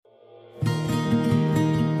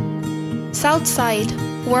Southside,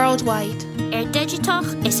 worldwide.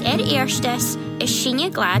 Digitoch is erstes is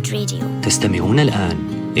Shindig Glad Radio. تستمعون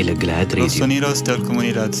الآن إلى Glad Los Radio. sonidos del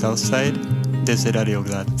comunidad Southside desde Radio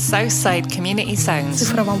Glad. Southside Community Sounds. В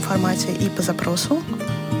цифровом формате и по запросу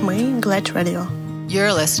мы Glad Radio.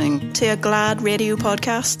 You're listening to a Glad Radio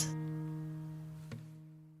podcast.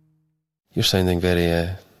 You're sounding very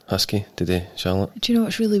husky today, Charlotte. Do you know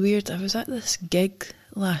what's really weird? I was at this gig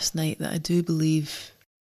last night that I do believe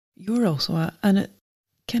you were also at, and it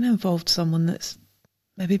kind of involved someone that's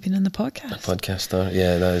maybe been in the podcast. A podcast star?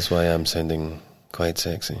 Yeah, that is why I'm sounding quite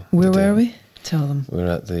sexy. Where were we? Tell them. We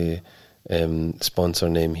were at the sponsor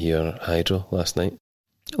name here, Hydro, last night.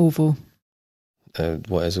 OVO.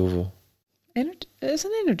 What is OVO? It's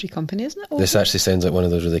an energy company, isn't it? OVO? This actually sounds like one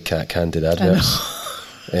of those really candid adverts.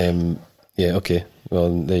 Yeah, okay.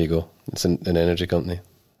 Well, there you go. It's an energy company.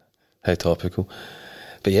 How topical.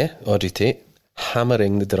 But yeah, Audrey Tate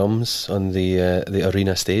hammering the drums on the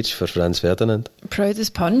arena stage for Franz Ferdinand. Proud as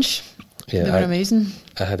punch. Yeah, they were amazing.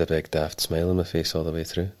 I had a big daft smile on my face all the way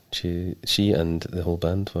through. She and the whole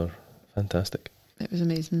band were fantastic. It was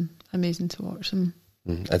amazing. Amazing to watch them.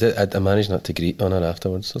 I managed not to greet on her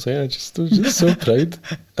afterwards. I was like, I was just so proud,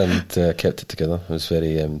 and kept it together. I was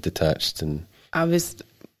very detached, and I was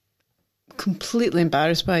completely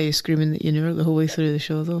embarrassed by you screaming that you knew her the whole way through the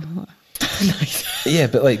show, though. Yeah,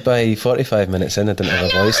 but like by 45 minutes in, I didn't have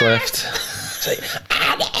a voice left. It's like,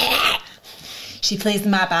 she plays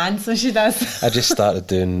in my band, so she does. I just started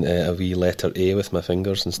doing a wee letter A with my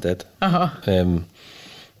fingers instead.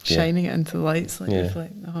 Shining it into the lights, like,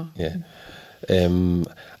 yeah. Yeah.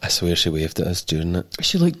 I swear she waved at us during it.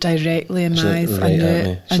 She looked directly in my eyes. Right at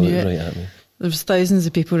me. She looked right at me. There was thousands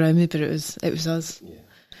of people around me, but it was us.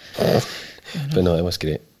 Yeah. But no, it was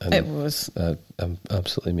great. And it was. I'm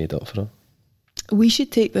absolutely made up for her. We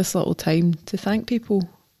should take this little time to thank people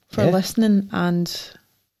for listening and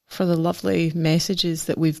for the lovely messages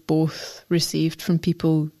that we've both received from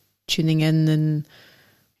people tuning in and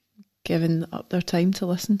giving up their time to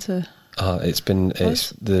listen to.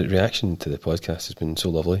 The reaction to the podcast has been so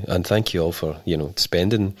lovely, and thank you all for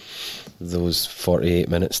spending those 48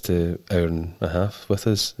 minutes to hour and a half with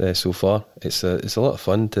us so far. It's a lot of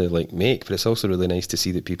fun to make, but it's also really nice to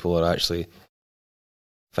see that people are actually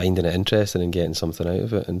finding it interesting and getting something out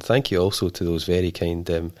of it. And thank you also to those very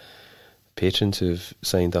kind patrons who've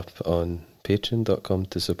signed up on patreon.com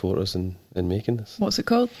to support us in making this. What's it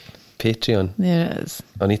called? Patreon. Yeah, it is.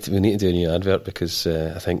 We need to do a new advert, because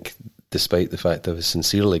I think, despite the fact I was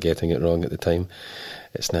sincerely getting it wrong at the time,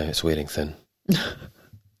 it's wearing thin.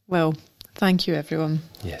 Well, thank you, everyone.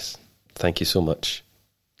 Yes. Thank you so much.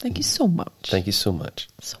 Thank you so much. Thank you so much.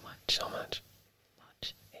 So much. So much.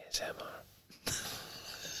 Much. ASMR.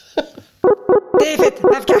 David,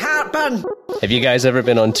 have your heartburn. Have you guys ever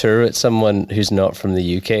been on tour with someone who's not from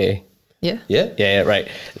the UK? Yeah. Yeah, right.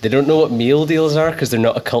 They don't know what meal deals are because they're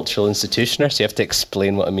not a cultural institution, so you have to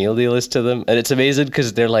explain what a meal deal is to them. And it's amazing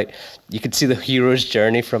because they're like, you can see the hero's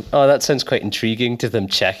journey from, oh, that sounds quite intriguing, to them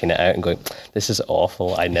checking it out and going, this is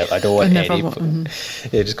awful. I don't want any.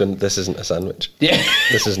 Yeah, just going, this isn't a sandwich. Yeah.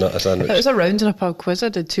 This is not a sandwich. It was a round in a pub quiz I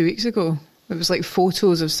did 2 weeks ago. It was like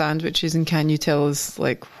photos of sandwiches and can you tell us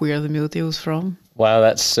where the meal deal's from? Wow,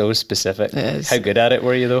 that's so specific. It is. How good at it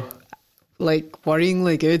were you though?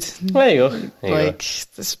 Worryingly good. There you go.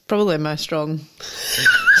 That's probably my strong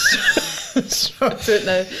suit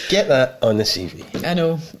now. Get that on the CV. I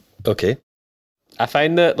know. Okay. I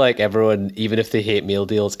find that everyone, even if they hate meal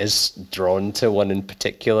deals, is drawn to one in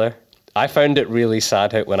particular. I found it really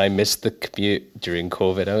sad how when I missed the commute during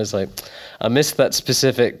COVID, I was like, I missed that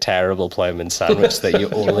specific terrible ploughman sandwich that you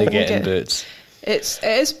only get in Boots. It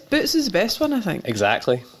is Boots is the best one, I think.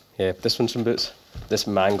 Exactly. Yeah, this one's from Boots. This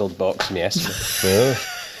mangled box from yesterday.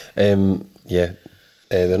 Then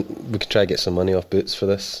we can try to get some money off Boots for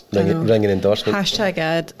this. Ring an endorsement.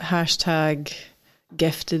 #ad,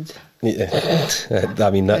 #gifted. Yeah. I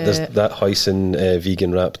mean, that Huyson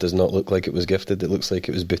vegan wrap does not look like it was gifted. It looks like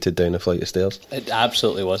it was booted down a flight of stairs. It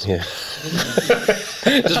absolutely was. Yeah.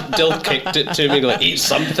 Just Dill kicked it to me, eat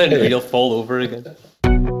something or you'll fall over again.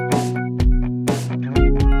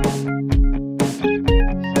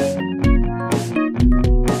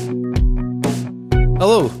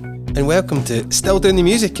 Hello, and welcome to Still Doing the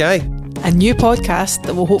Music, aye? A new podcast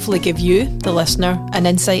that will hopefully give you, the listener, an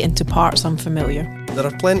insight into parts unfamiliar. There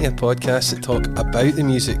are plenty of podcasts that talk about the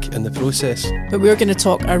music and the process. But we're going to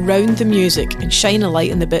talk around the music and shine a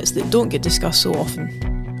light on the bits that don't get discussed so often.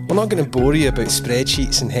 We're not going to bore you about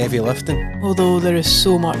spreadsheets and heavy lifting. Although there is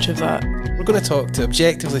so much of that. We're going to talk to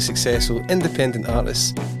objectively successful independent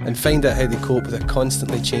artists and find out how they cope with a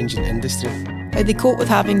constantly changing industry. how they cope with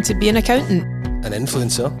having to be an accountant, an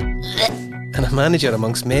influencer, and a manager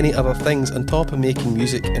amongst many other things on top of making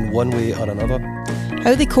music in one way or another.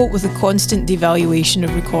 how they cope with the constant devaluation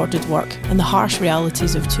of recorded work and the harsh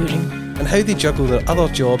realities of touring, and how they juggle their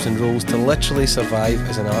other jobs and roles to literally survive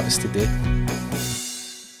as an artist today.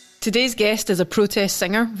 Today's guest is a protest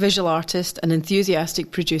singer, visual artist and enthusiastic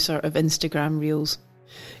producer of Instagram Reels.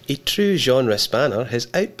 A true genre spanner, his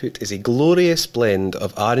output is a glorious blend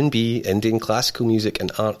of R&B, Indian classical music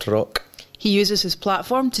and art rock. He uses his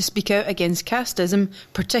platform to speak out against casteism,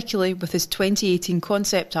 particularly with his 2018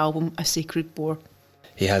 concept album, A Sacred Boar.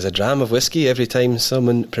 He has a dram of whiskey every time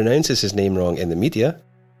someone pronounces his name wrong in the media.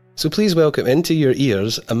 So please welcome into your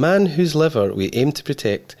ears a man whose liver we aim to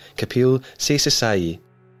protect, Kapil Seshasayee.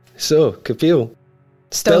 So, Kapil,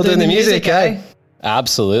 still doing the music, eh?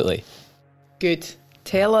 Absolutely. Good.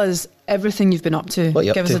 Tell us everything you've been up to. What are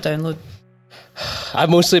you Give up us to? a download. I've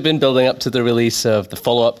mostly been building up to the release of the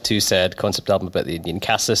follow-up to said concept album about the Indian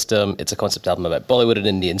caste system. It's a concept album about Bollywood and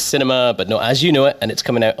Indian cinema, but not as you know it, and it's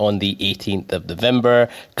coming out on the 18th of November. A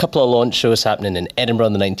couple of launch shows happening in Edinburgh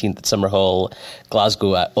on the 19th at Summer Hall,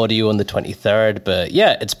 Glasgow at Audio on the 23rd. But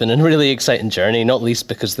yeah, it's been a really exciting journey, not least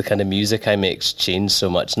because the kind of music I make's changed so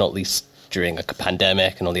much, not least during a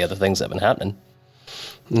pandemic and all the other things that have been happening.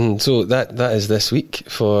 So that is this week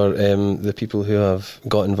for the people who have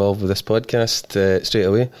got involved with this podcast straight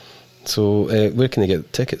away. So where can they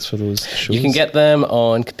get tickets for those shows? You can get them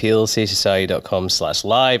on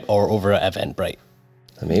kapilseshasayee.com/live or over at Eventbrite.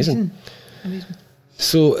 Amazing.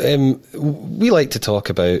 So we like to talk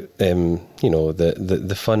about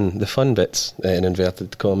the fun bits in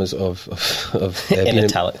inverted commas of in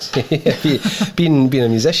italics being a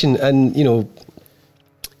musician, and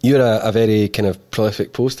you're a very kind of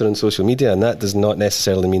prolific poster on social media, and that does not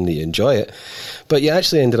necessarily mean that you enjoy it, but you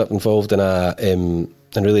actually ended up involved in a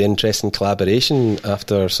really interesting collaboration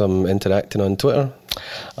after some interacting on Twitter.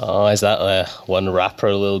 Oh, is that one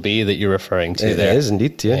rapper Lil B that you're referring to? There It is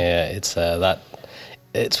indeed, yeah. Yeah, it's that.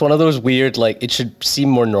 It's one of those weird, like, it should seem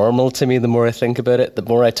more normal to me the more I think about it. The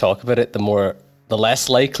more I talk about it, the less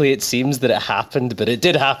likely it seems that it happened, but it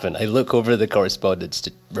did happen. I look over the correspondence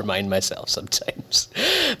to remind myself sometimes.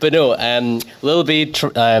 But no, Lil B,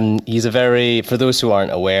 he's for those who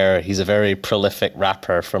aren't aware, he's a very prolific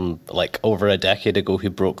rapper from like over a decade ago who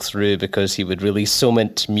broke through because he would release so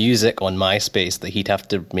much music on MySpace that he'd have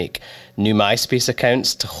to make new MySpace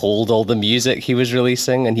accounts to hold all the music he was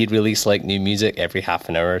releasing, and he'd release like new music every half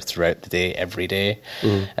an hour throughout the day, every day.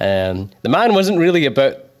 The man wasn't really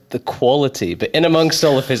about the quality, but in amongst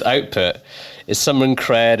all of his output is some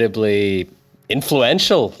incredibly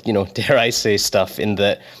influential, dare I say, stuff in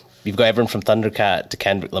that you've got everyone from Thundercat to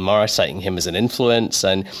Kendrick Lamar citing him as an influence,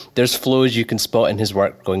 and there's flows you can spot in his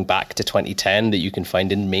work going back to 2010 that you can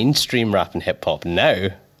find in mainstream rap and hip hop now.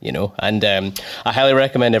 And I highly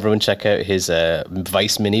recommend everyone check out his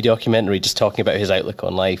Vice mini documentary just talking about his outlook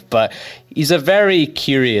on life. But he's a very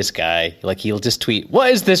curious guy. Like, he'll just tweet, what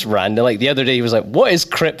is this random? Like, the other day he was like, what is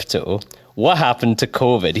crypto? What happened to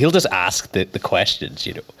COVID? He'll just ask the questions,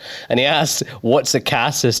 And he asked, what's a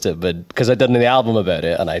caste system? But because I'd done the album about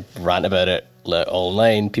it and I rant about it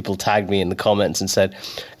online, people tagged me in the comments and said,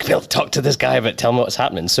 Kapil, talk to this guy about tell me what's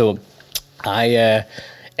happening. So I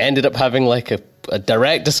ended up having like a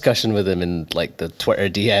direct discussion with him in like the Twitter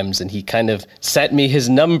DMs, and he kind of sent me his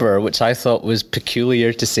number, which I thought was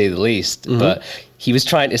peculiar to say the least. But he was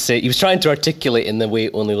trying to articulate in the way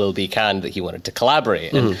only Lil B can that he wanted to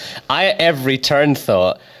collaborate. And I at every turn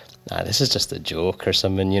thought, this is just a joke or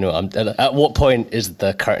something, at what point is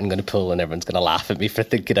the curtain going to pull and everyone's going to laugh at me for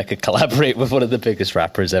thinking I could collaborate with one of the biggest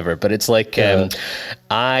rappers ever? But it's like,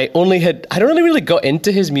 I only really got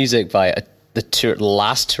into his music via the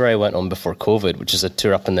last tour I went on before COVID, which is a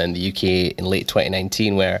tour up in the UK in late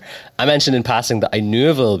 2019, where I mentioned in passing that I knew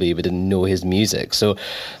of Lil B but didn't know his music. So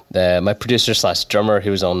my producer / drummer,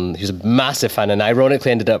 who's a massive fan and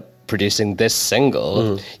ironically ended up producing this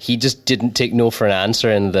single, he just didn't take no for an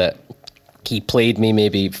answer, in that he played me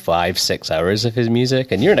maybe 5-6 hours of his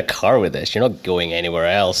music, and you're in a car with this, you're not going anywhere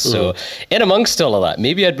else. So in amongst all of that,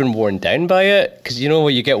 maybe I'd been worn down by it, because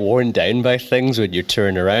when you get worn down by things when you're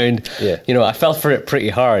touring around, I fell for it pretty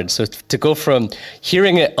hard. So to go from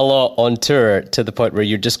hearing it a lot on tour to the point where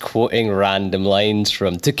you're just quoting random lines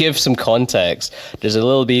to give some context, there's a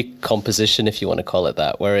Lil B composition, if you want to call it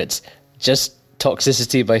that, where it's just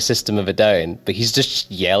Toxicity by System of a Down, but he's just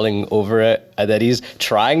yelling over it, and then he's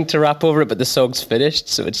trying to rap over it, but the song's finished,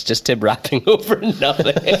 so it's just him rapping over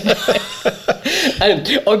nothing.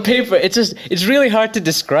 And on paper, it's really hard to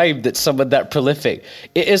describe that someone that prolific.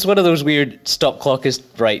 It is one of those weird stop clock is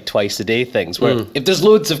right twice a day things where if there's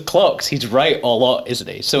loads of clocks, he's right a lot, isn't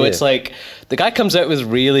he? So it's like the guy comes out with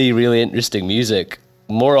really, really interesting music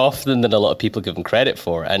more often than a lot of people give him credit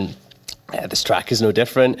for. And this track is no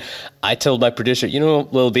different. I told my producer,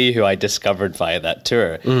 Lil B, who I discovered via that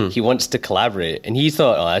tour, he wants to collaborate. And he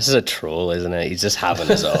thought, oh, this is a troll, isn't it? He's just having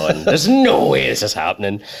his own. There's no way this is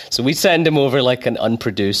happening. So we send him over like an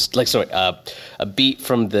unproduced, a beat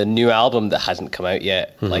from the new album that hasn't come out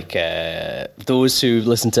yet. Like those who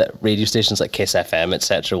listen to radio stations like Kiss FM,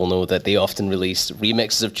 etc., will know that they often release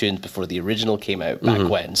remixes of tunes before the original came out back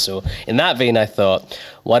when. So in that vein, I thought,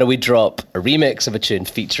 why don't we drop a remix of a tune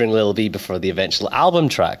featuring Lil B before the eventual album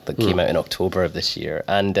track that came out in October of this year?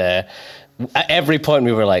 And at every point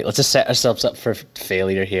we were like, let's just set ourselves up for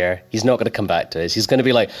failure here. He's not going to come back to us. He's going to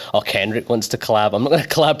be like, oh, Kendrick wants to collab. I'm not going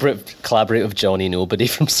to collaborate with Johnny Nobody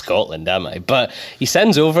from Scotland, am I? But he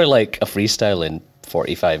sends over like a freestyle in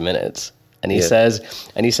 45 minutes. And he says,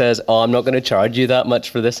 oh, I'm not going to charge you that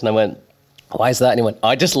much for this. And I went, why is that? And he went,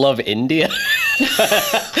 I just love India.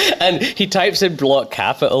 And he types in block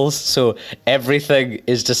capitals, so everything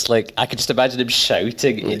is just like, I could just imagine him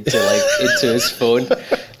shouting into his phone.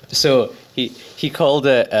 So he called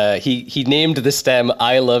it, he named the stem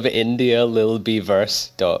I Love India Lil B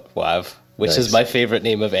Verse.wav, which is my favorite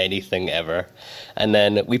name of anything ever. And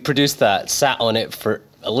then we produced that, sat on it for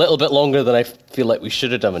a little bit longer than I feel like we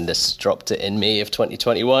should have done, and just dropped it in May of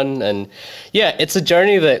 2021. And yeah, it's a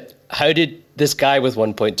journey that, how did this guy with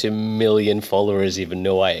 1.2 million followers even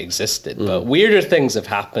know I existed? But weirder things have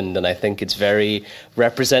happened, and I think it's very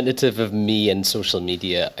representative of me and social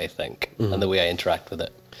media, I think, and the way I interact with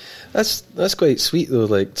it. That's quite sweet, though,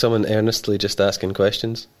 like someone earnestly just asking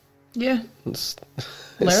questions. Yeah. It's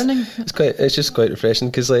learning. It's just quite refreshing,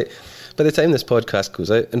 because like, by the time this podcast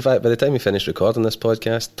goes out, in fact, by the time we finish recording this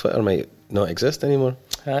podcast, Twitter might not exist anymore.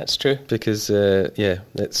 That's true. Because,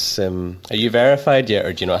 it's... Are you verified yet,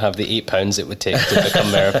 or do you not have the £8 it would take to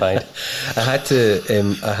become verified? I had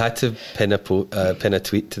to pin a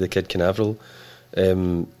tweet to the Kid Canaveral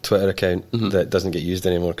Twitter account that doesn't get used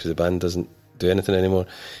anymore because the band doesn't do anything anymore,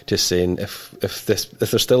 just saying if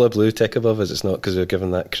there's still a blue tick above us, it's not because we're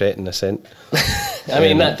giving that cretin a cent. I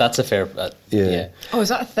mean, that's a fair... yeah. Oh, is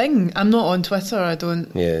that a thing? I'm not on Twitter. I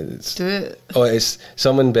don't do it. Oh, it's...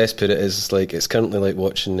 Someone best put it as, like, it's currently like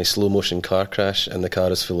watching a slow-motion car crash and the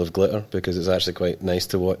car is full of glitter, because it's actually quite nice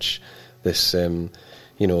to watch this,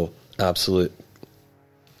 absolute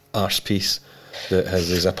arse piece that has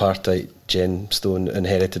his apartheid gemstone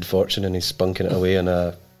inherited fortune, and he's spunking it away on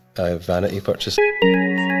a vanity purchase.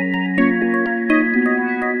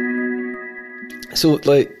 So,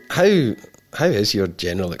 like, how is your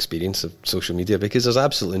general experience of social media? Because there's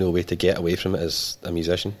absolutely no way to get away from it as a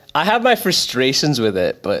musician. I have my frustrations with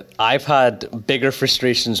it, but I've had bigger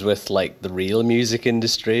frustrations with, like, the real music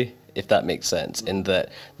industry, if that makes sense, in that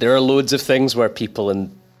there are loads of things where people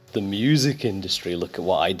in the music industry look at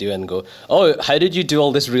what I do and go, oh, how did you do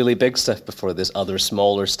all this really big stuff before this other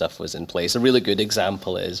smaller stuff was in place? A really good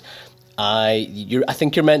example is I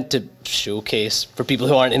think you're meant to showcase, for people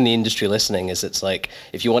who aren't in the industry listening, is it's like,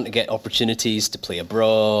 if you want to get opportunities to play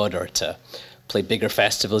abroad or to play bigger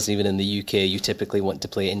festivals even in the UK, you typically want to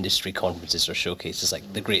play industry conferences or showcases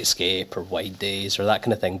like The Great Escape or Wide Days or that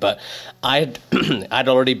kind of thing. But I'd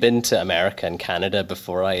already been to America and Canada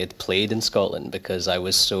before I had played in Scotland, because I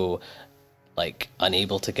was so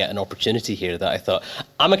unable to get an opportunity here that I thought,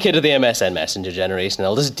 I'm a kid of the MSN Messenger generation,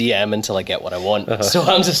 I'll just DM until I get what I want. So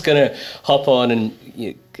I'm just gonna hop on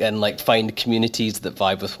and find communities that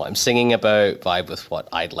vibe with what I'm singing about, vibe with what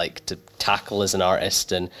I'd like to tackle as an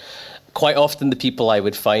artist. And quite often the people I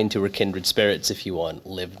would find who were kindred spirits, if you want,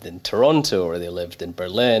 lived in Toronto, or they lived in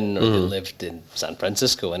Berlin, or they lived in San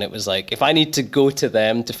Francisco. And it was like, if I need to go to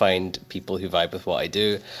them to find people who vibe with what I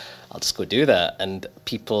do, I'll just go do that. And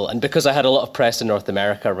because I had a lot of press in North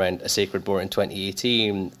America around A Sacred Boar in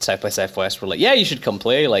 2018, South by Southwest were like, yeah, you should come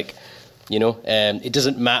play. It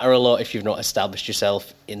doesn't matter a lot if you've not established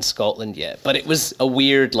yourself in Scotland yet. But it was a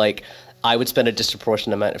weird, I would spend a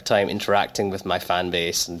disproportionate amount of time interacting with my fan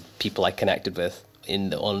base and people I connected with in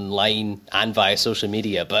the online and via social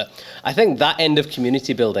media. But I think that end of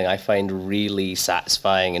community building I find really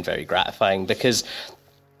satisfying and very gratifying, because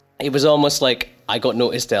it was almost like I got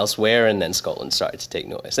noticed elsewhere and then Scotland started to take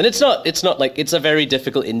notice. And it's not like, it's a very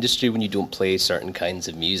difficult industry when you don't play certain kinds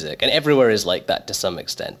of music, and everywhere is like that to some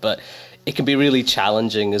extent, but it can be really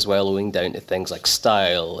challenging as well, owing down to things like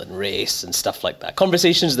style and race and stuff like that.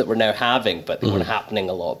 Conversations that we're now having, but they weren't happening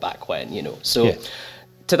a lot back when, So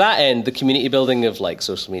to that end, the community building of like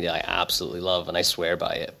social media, I absolutely love and I swear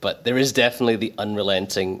by it. But there is definitely the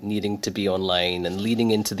unrelenting needing to be online and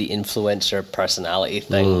leading into the influencer personality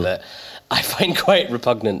thing that I find quite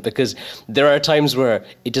repugnant, because there are times where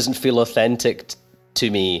it doesn't feel authentic to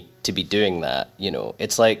me to be doing that. You know,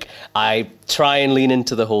 it's like I try and lean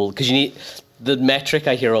into the whole, because you need, the metric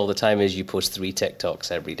I hear all the time is you post 3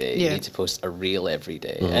 TikToks every day. You need to post a reel every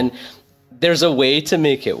day. And there's a way to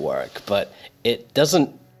make it work, but it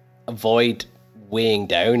doesn't avoid weighing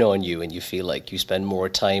down on you and you feel like you spend more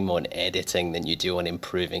time on editing than you do on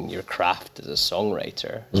improving your craft as a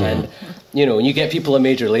songwriter. And, you know, when you get people at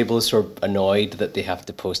major labels who are annoyed that they have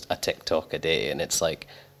to post a TikTok a day, and it's like,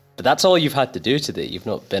 but that's all you've had to do today. You've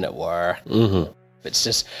not been at work. It's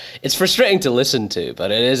just, it's frustrating to listen to,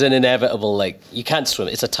 but it is an inevitable, like, you can't swim.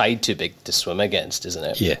 It's a tide too big to swim against, isn't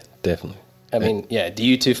it? Yeah, definitely. I mean, do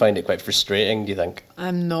you two find it quite frustrating, do you think?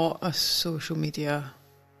 I'm not a social media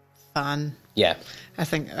fan. Yeah.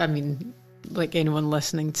 I mean, like anyone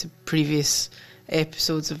listening to previous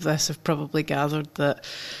episodes of this have probably gathered that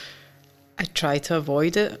I try to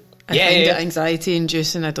avoid it. I find it anxiety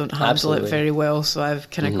inducing. I don't handle it very well, so I've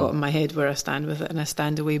kind of got in my head where I stand with it and I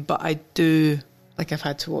stand away. But I do, like, I've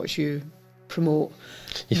had to watch you promote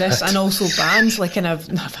this, and also bands, like, and I've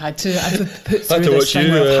put through this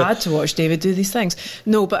thing where I've had to watch David do these things.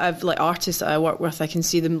 No, but I've, like, artists that I work with, I can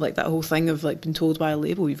see them, like, that whole thing of, like, being told by a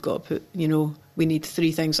label, you've got to put, you know, we need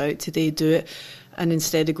 3 things out today, do it. And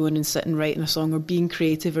instead of going and sitting writing a song or being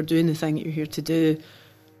creative or doing the thing that you're here to do,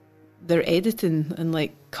 they're editing and,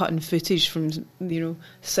 like, cutting footage from, you know,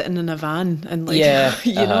 sitting in a van and, like,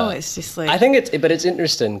 you know, it's just like, I think it's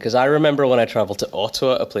interesting, because I remember when I travelled to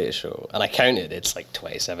Ottawa to play a show, and I counted, it's like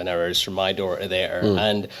 27 hours from my door to there,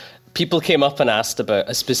 and people came up and asked about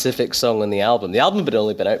a specific song on the album. The album had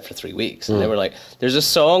only been out for 3 weeks, and they were like, there's a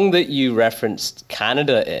song that you referenced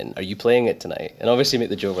Canada in, are you playing it tonight? And obviously make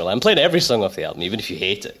the joke, well, I'm playing every song off the album, even if you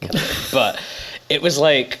hate it, kind of thing. But it was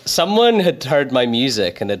like someone had heard my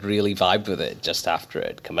music and had really vibed with it just after it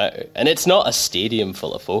had come out. And it's not a stadium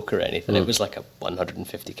full of folk or anything. It was like a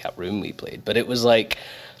 150 cap room we played. But it was like,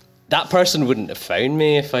 that person wouldn't have found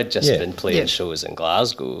me if I'd just been playing shows in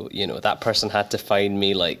Glasgow. You know, that person had to find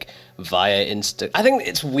me, like, via Insta. I think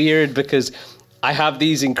it's weird because I have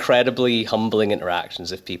these incredibly humbling interactions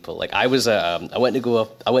with people. Like, I went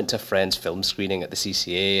to a friend's film screening at the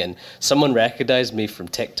CCA, and someone recognized me from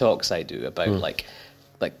TikToks I do about like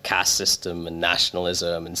caste system and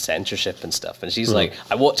nationalism and censorship and stuff. And she's like,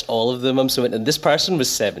 I watch all of them. I'm so into, and this person was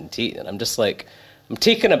 17, and I'm just like, I'm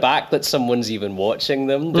taken aback that someone's even watching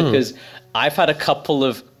them, because I've had a couple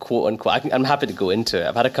of quote-unquote, I'm happy to go into it,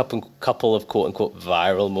 I've had a couple of quote-unquote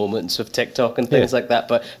viral moments with TikTok and things like that,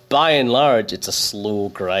 but by and large, it's a slow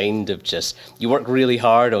grind of just, you work really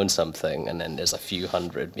hard on something, and then there's a few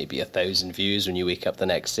hundred, maybe 1,000 views when you wake up the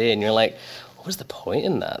next day, and you're like, what was the point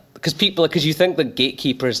in that? Because you think that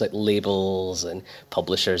gatekeepers like labels and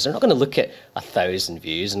publishers, they're not going to look at 1,000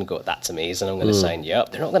 views and go, that's amazing, I'm going to sign you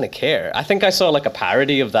up. They're not going to care. I think I saw like a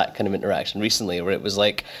parody of that kind of interaction recently, where it was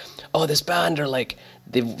like, oh, this band are like,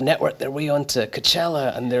 they've networked their way onto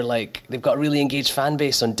Coachella, and they're like, they've got a really engaged fan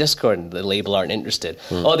base on Discord, and the label aren't interested.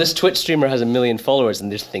 Oh, this Twitch streamer has 1 million followers,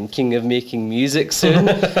 and they're thinking of making music soon.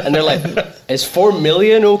 And they're like, is 4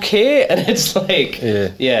 million okay? And it's like,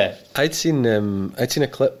 I'd seen a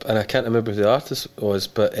clip, and I can't remember who the artist was,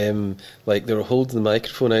 but like, they were holding the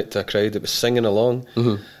microphone out to a crowd that was singing along,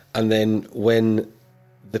 and then when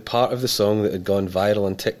the part of the song that had gone viral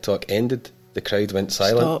on TikTok ended, the crowd went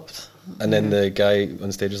silent. Stopped. And then the guy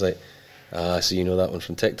on stage was like, so you know that one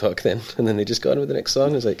from TikTok then? And then they just got on with the next song.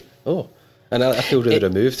 I was like, oh. And I feel really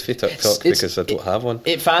removed from TikTok because I don't have one.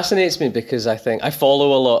 It fascinates me because I think I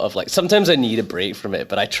follow a lot of, like, sometimes I need a break from it,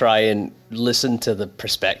 but I try and listen to the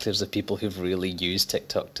perspectives of people who've really used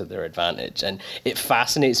TikTok to their advantage. And it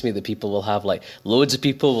fascinates me that people will have, like, loads of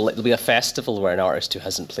people, there'll be a festival where an artist who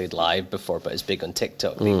hasn't played live before but is big on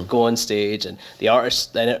TikTok, they go on stage and the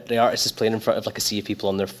artist is playing in front of like a sea of people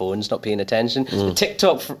on their phones not paying attention. The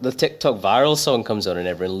TikTok viral song comes on and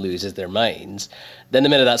everyone loses their minds. Then the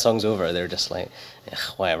minute that song's over, they're just like,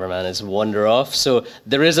 whatever, man, it's wander off. So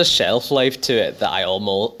there is a shelf life to it that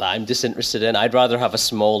I'm disinterested in. I'd rather have a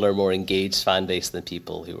smaller, more engaged fan base than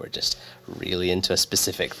people who are just really into a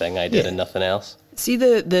specific thing I did and nothing else. See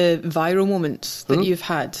the viral moments that you've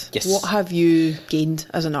had. Yes. What have you gained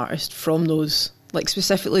as an artist from those? Like,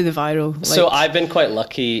 specifically the viral. Like, so I've been quite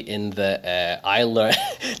lucky in that I learned...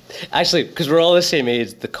 Actually, because we're all the same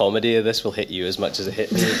age, the comedy of this will hit you as much as it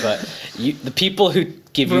hit me. But the people who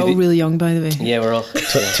give we're all really young, by the way. Yeah, we're all...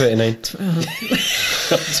 29.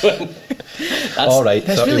 All right,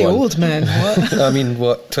 That's 31. really old, man. What? I mean,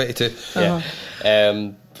 what, 22? Yeah.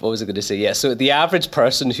 What was I going to say? Yeah, so the average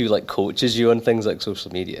person who like coaches you on things like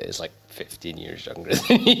social media is like 15 years younger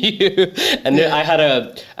than you. And I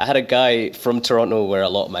had a guy from Toronto where a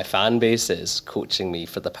lot of my fan base is coaching me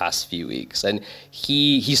for the past few weeks, and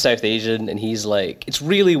he's South Asian, and he's like, it's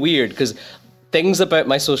really weird because things about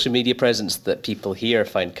my social media presence that people here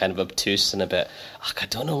find kind of obtuse and a bit, I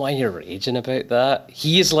don't know why you're raging about that.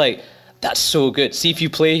 He is like, that's so good. See if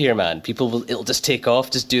you play here, man. It'll just take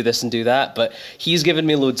off. Just do this and do that. But he's given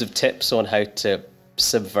me loads of tips on how to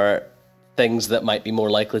subvert things that might be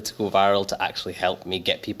more likely to go viral to actually help me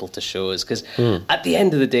get people to shows. Because at the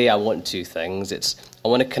end of the day, I want two things. I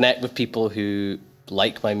want to connect with people who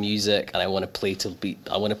like my music, and I want to play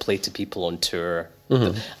to people on tour.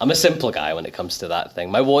 Mm-hmm. I'm a simple guy when it comes to that thing.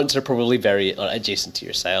 My wants are probably very adjacent to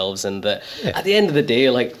yourselves, and that at the end of the day,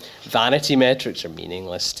 like, vanity metrics are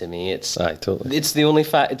meaningless to me. It's the only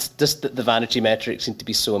fact. It's just that the vanity metrics seem to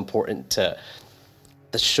be so important to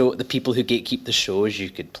the people who gatekeep the shows you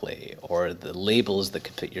could play, or the labels that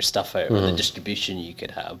could put your stuff out, or the distribution you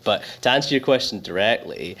could have. But to answer your question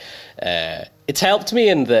directly, it's helped me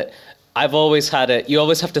in that you always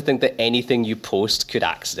have to think that anything you post could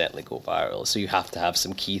accidentally go viral. So you have to have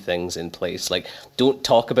some key things in place. Like, don't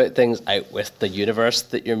talk about things out with the universe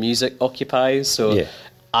that your music occupies. So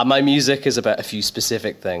my music is about a few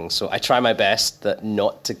specific things. So I try my best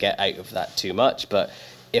not to get out of that too much. But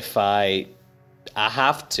if I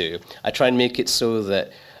have to, I try and make it so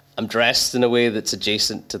that I'm dressed in a way that's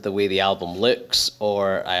adjacent to the way the album looks,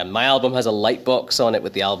 or my album has a light box on it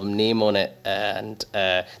with the album name on it, and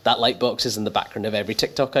that light box is in the background of every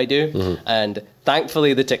TikTok I do. Mm-hmm. And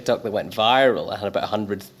thankfully, the TikTok that went viral, I had about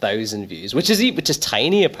 100,000 views, which is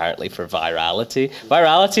tiny apparently for virality.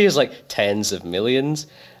 Virality is like tens of millions.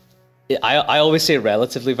 I always say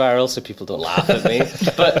relatively viral so people don't laugh at me.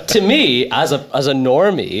 But to me, as a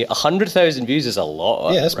normie, 100,000 views is a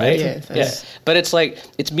lot, right? Yeah. But it's like,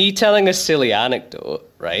 it's me telling a silly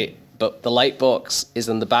anecdote, right? But the lightbox is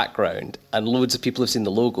in the background, and loads of people have seen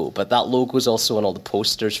the logo, but that logo is also on all the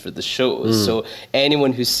posters for the shows. So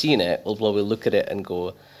anyone who's seen it will probably look at it and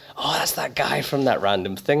go, oh, that's that guy from that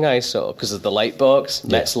random thing I saw, because of the lightbox.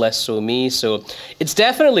 That's less so me. So it's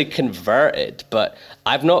definitely converted, but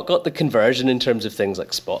I've not got the conversion in terms of things like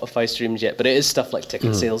Spotify streams yet, but it is stuff like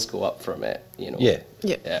ticket sales go up from it, you know.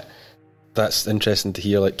 Yeah. That's interesting to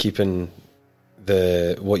hear, like, keeping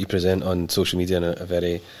what you present on social media in a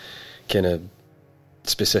very kind of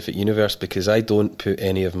specific universe, because I don't put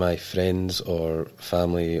any of my friends or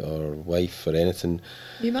family or wife or anything.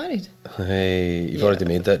 Are you married? Hey, you've already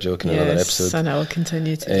made that joke in another episode. Yes, and I will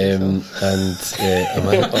continue to do so. And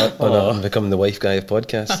I'm becoming the wife guy of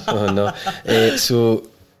podcasts. Oh no.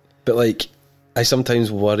 But like, I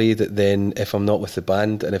sometimes worry that then if I'm not with the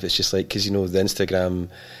band, and if it's just like, because you know the Instagram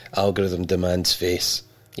algorithm demands face.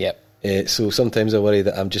 Yep. So sometimes I worry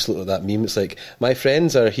that I'm just looking at that meme. It's like, my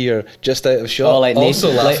friends are here just out of shot,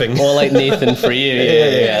 also laughing. Like Nathan for you.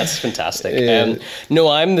 Yeah, that's fantastic. No,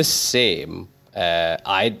 I'm the same.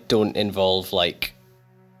 I don't involve like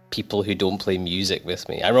people who don't play music with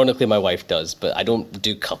me. Ironically, my wife does, but I don't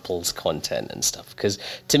do couples content and stuff, because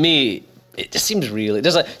to me, it just seems really,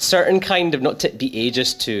 there's a certain kind of, not to be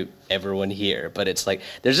ageist to everyone here, but it's like,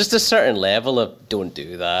 there's just a certain level of don't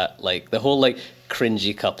do that. Like the whole like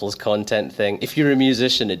cringy couples content thing. If you're a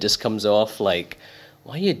musician, it just comes off like,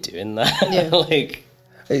 why are you doing that? Yeah. Like,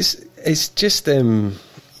 it's just,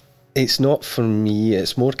 it's not for me.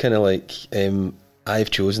 It's more kind of like,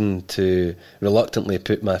 I've chosen to reluctantly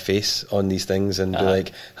put my face on these things and be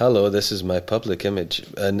like, hello, this is my public image.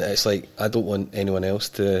 And it's like, I don't want anyone else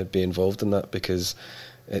to be involved in that, because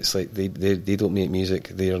it's like they don't make music.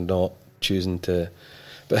 They are not choosing to.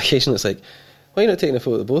 But occasionally it's like, why are you not taking a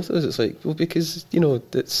photo of both of us? It's like, well, because, you know,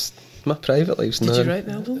 it's my private life. Did you write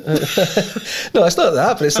the album? No, it's not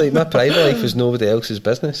that, but it's like my private life is nobody else's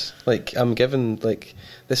business. Like, I'm given, like,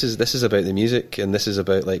 this is about the music, and this is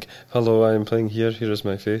about like, hello, I'm playing here is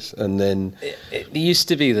my face. And then it used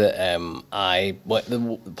to be that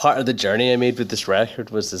the part of the journey I made with this record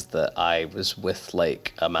is that I was with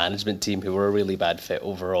like a management team who were a really bad fit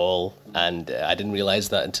overall, and I didn't realize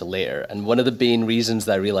that until later. And one of the main reasons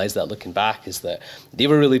that I realized that looking back is that they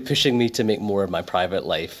were really pushing me to make more of my private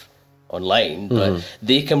life online, but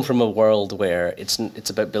they come from a world where it's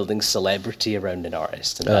about building celebrity around an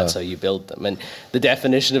artist, and that's how you build them. And the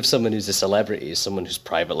definition of someone who's a celebrity is someone whose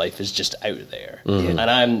private life is just out there. And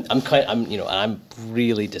I'm just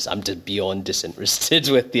beyond disinterested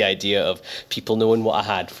with the idea of people knowing what I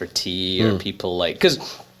had for tea, or people like, because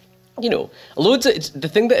you know, the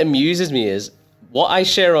thing that amuses me is what I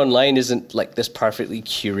share online isn't like this perfectly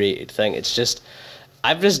curated thing. It's just,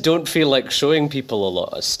 I just don't feel like showing people a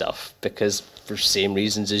lot of stuff because for the same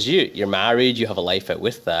reasons as you. You're married, you have a life out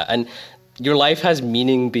with that. And your life has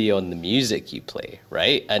meaning beyond the music you play,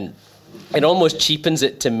 right? And it almost cheapens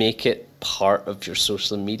it to make it part of your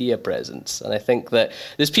social media presence. And I think that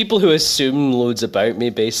there's people who assume loads about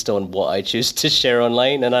me based on what I choose to share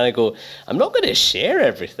online, and I go, I'm not going to share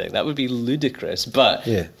everything. That would be ludicrous. But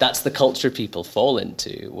that's the culture people fall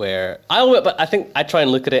into, where but I think I try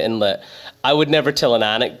and look at it in that I would never tell an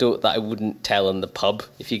anecdote that I wouldn't tell in the pub,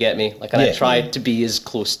 if you get me. Like, and I try to be as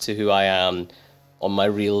close to who I am on my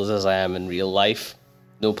reels as I am in real life.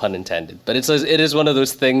 No pun intended. But it is one of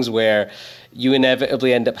those things where you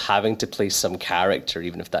inevitably end up having to play some character,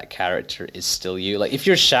 even if that character is still you. Like, if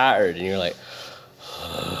you're shattered and you're like,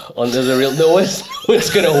 under the real, no one's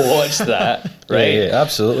going to watch that, right? Yeah,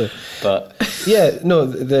 absolutely. But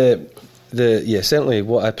certainly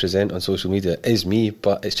what I present on social media is me,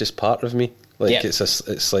 but it's just part of me. Like,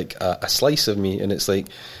 it's like a slice of me, and it's like,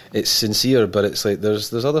 it's sincere, but it's like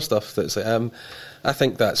there's other stuff that's like, I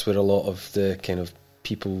think that's where a lot of the kind of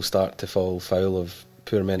people start to fall foul of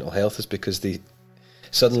poor mental health, is because they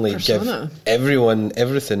suddenly give everyone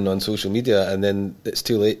everything on social media, and then it's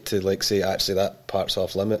too late to like say, actually, that part's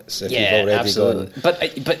off limits if you've already gone. But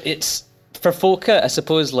it's for folk, I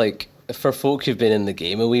suppose, like for folk who've been in the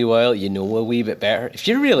game a wee while, you know a wee bit better. If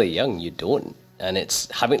you're really young, you don't, and it's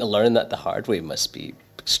having to learn that the hard way must be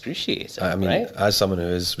excruciating. I mean, right? As someone who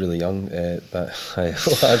is really young, that I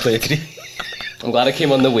hardly agree. I'm glad I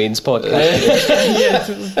came on the Wayne's podcast. Yeah,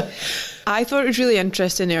 totally. I thought it was really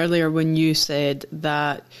interesting earlier when you said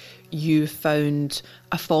that you found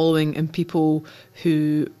a following and people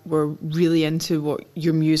who were really into what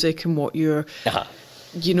your music and what you're,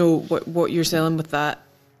 you know, what you're selling with that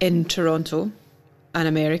in Toronto and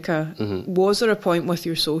America. Mm-hmm. Was there a point with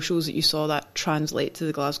your socials that you saw that translate to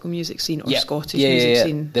the Glasgow music scene or Scottish music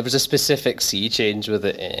scene? There was a specific sea change with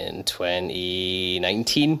it in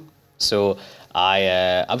 2019. So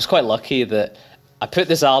I was quite lucky that I put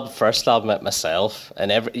this first album out myself,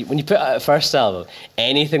 and when you put out a first album,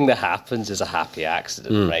 anything that happens is a happy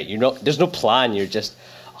accident, right? There's no plan. You're just,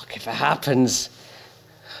 okay, if it happens,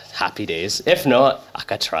 happy days. If not,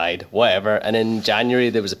 I tried, whatever. And in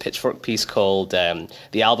January, there was a Pitchfork piece called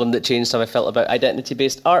 "The Album That Changed How I Felt About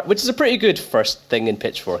Identity-Based Art," which is a pretty good first thing in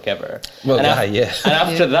Pitchfork ever. Well, and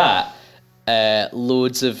after that,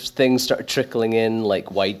 loads of things started trickling in,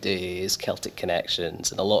 like White Days, Celtic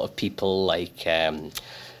Connections, and a lot of people like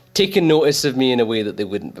taking notice of me in a way that they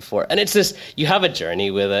wouldn't before. And it's this, you have a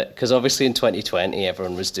journey with it, because obviously in 2020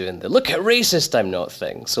 everyone was doing the look how racist I'm not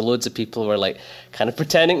thing. So loads of people were like kind of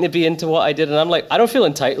pretending to be into what I did, and I'm like, I don't feel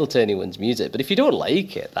entitled to anyone's music, but if you don't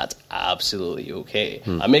like it, that's absolutely okay.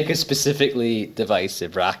 I make a specifically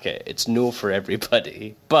divisive racket. It's no for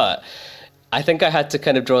everybody. But I think I had to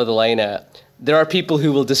kind of draw the line at, there are people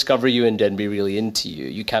who will discover you and then be really into you.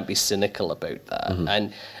 You can't be cynical about that. Mm-hmm.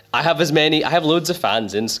 And I have loads of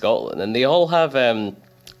fans in Scotland, and they all have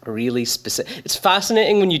really specific. It's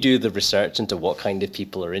fascinating when you do the research into what kind of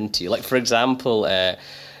people are into you. Like, for example,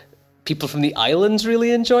 people from the islands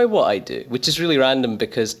really enjoy what I do, which is really random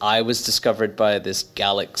because I was discovered by this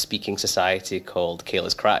Gaelic-speaking society called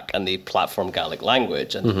Kayla's Crack, and they platform Gaelic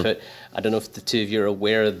language, and they put, I don't know if the two of you are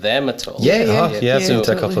aware of them at all. I've been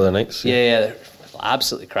to a couple of the nights. Yeah,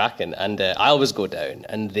 absolutely cracking. And I always go down,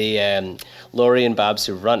 and they, Laurie and Babs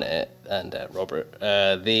who run it, and Robert,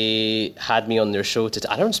 they had me on their show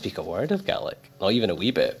I don't speak a word of Gaelic, not even a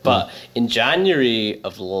wee bit, but in January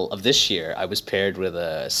of this year, I was paired with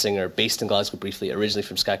a singer based in Glasgow briefly, originally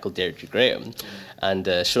from Skye called Deirdre Graham, and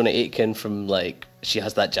Shona Aitken from, like, she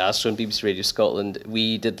has that jazz show on BBC Radio Scotland.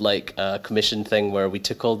 We did like a commission thing where we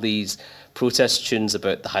took all these protest tunes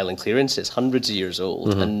about the Highland clearances, hundreds of years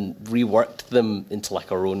old, and reworked them into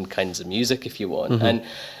like our own kinds of music, if you want. And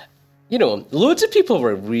you know, loads of people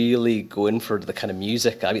were really going for the kind of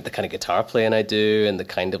music, I mean, the kind of guitar playing I do and the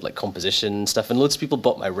kind of like composition stuff. And loads of people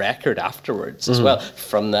bought my record afterwards as well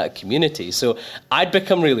from that community. So I'd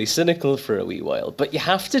become really cynical for a wee while. But you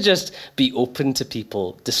have to just be open to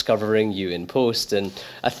people discovering you in post. And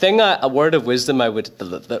a word of wisdom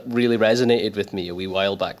that really resonated with me a wee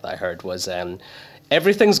while back that I heard was,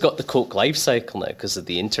 everything's got the Coke life cycle now because of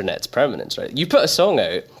the internet's permanence, right? You put a song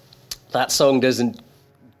out, that song doesn't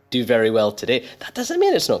do very well today. That doesn't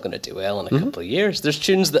mean it's not going to do well in a couple of years. There's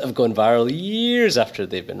tunes that have gone viral years after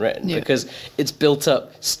they've been written because it's built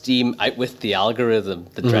up steam out with the algorithm,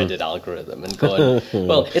 the dreaded algorithm, and gone,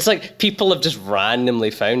 well, it's like people have just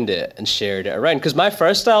randomly found it and shared it around. Because my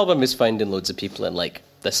first album is found in loads of people in like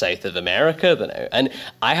the south of America now, and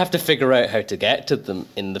I have to figure out how to get to them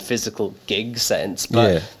in the physical gig sense.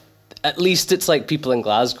 But at least it's like people in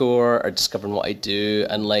Glasgow are discovering what I do,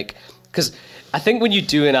 and like, because I think when you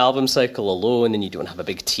do an album cycle alone and you don't have a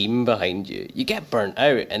big team behind you, you get burnt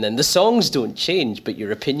out, and then the songs don't change, but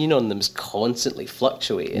your opinion on them is constantly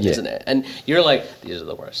fluctuating, isn't it? And you're like, these are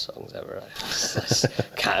the worst songs ever. I just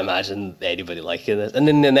can't imagine anybody liking this. And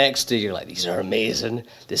then the next day you're like, these are amazing.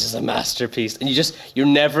 This is a masterpiece. And you're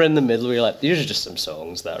never in the middle where you're like, these are just some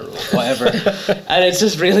songs that I wrote, whatever. And it's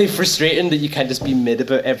just really frustrating that you can't just be mid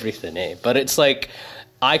about everything, eh? But it's like,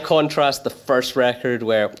 I contrast the first record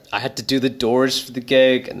where I had to do the doors for the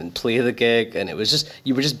gig and then play the gig, and it was just,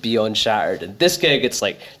 you were just beyond shattered. And this gig, it's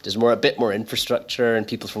like there's a bit more infrastructure, and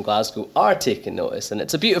people from Glasgow are taking notice, and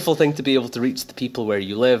it's a beautiful thing to be able to reach the people where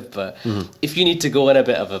you live. But if you need to go on a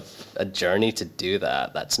bit of a journey to do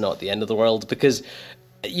that, that's not the end of the world, because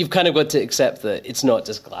you've kind of got to accept that it's not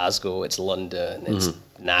just Glasgow, it's London, it's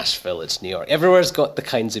Nashville, it's New York. Everywhere's got the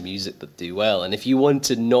kinds of music that do well, and if you want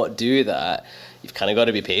to not do that, you've kind of got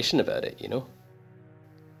to be patient about it, you know?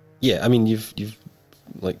 Yeah, I mean, you've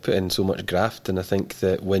like put in so much graft, and I think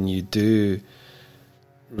that when you do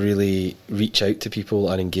really reach out to people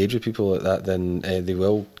and engage with people like that, then they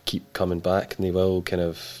will keep coming back, and they will kind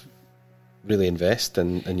of really invest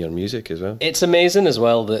in your music as well. It's amazing as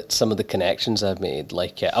well that some of the connections I've made,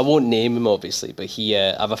 like I won't name him obviously, but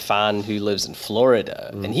I have a fan who lives in Florida,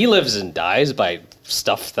 and he lives and dies by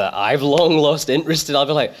stuff that I've long lost interest in. I'll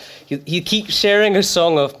be like, he keeps sharing a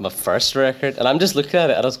song off my first record, and I'm just looking at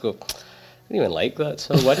it and I just go, I don't even like that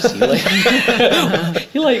song. Why does he like it?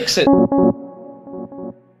 He likes it.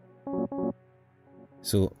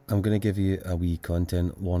 So I'm going to give you a wee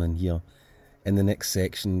content warning here. In the next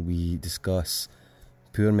section, we discuss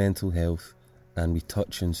poor mental health and we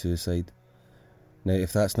touch on suicide. Now,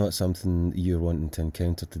 if that's not something you're wanting to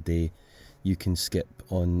encounter today, you can skip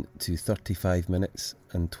on to 35 minutes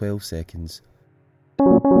and 12 seconds.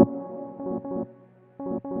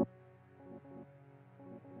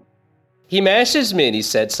 He messaged me and he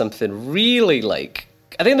said something really like,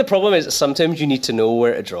 I think the problem is that sometimes you need to know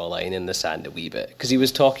where to draw a line in the sand a wee bit, because he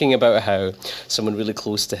was talking about how someone really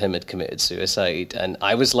close to him had committed suicide, and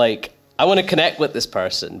I was like, I want to connect with this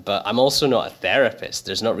person, but I'm also not a therapist.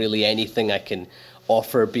 There's not really anything I can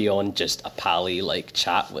offer beyond just a pally like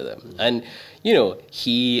chat with him. And you know,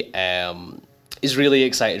 he is really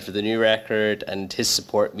excited for the new record, and his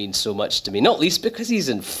support means so much to me, not least because he's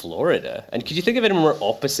in Florida. And could you think of any more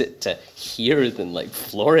opposite to here than like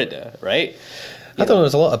Florida, right? I don't know,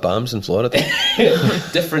 there's a lot of BAMs in Florida.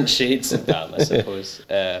 Different shades of BAM, I suppose.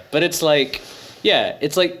 But it's like, yeah,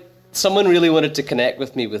 it's like someone really wanted to connect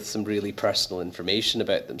with me with some really personal information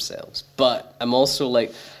about themselves. But I'm also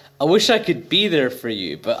like, I wish I could be there for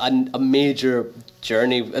you. But a major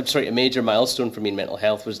milestone for me in mental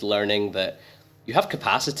health was learning that you have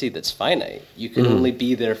capacity that's finite. You can only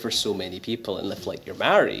be there for so many people. And if like you're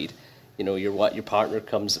married, you know, your partner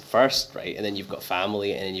comes first, right? And then you've got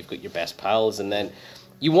family, and then you've got your best pals, and then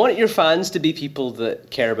you want your fans to be people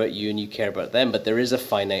that care about you and you care about them, but there is a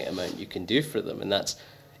finite amount you can do for them. And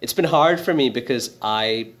it's been hard for me because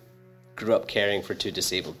I grew up caring for two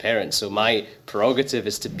disabled parents, so my prerogative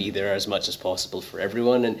is to be there as much as possible for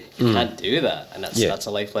everyone, and you can't do that, and that's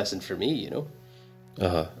a life lesson for me, you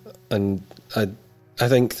know? And I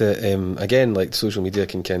think that, again, like social media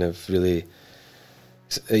can kind of really...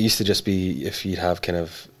 It used to just be if you have kind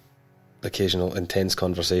of occasional intense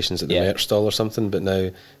conversations at the merch stall or something, but now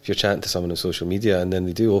if you're chatting to someone on social media and then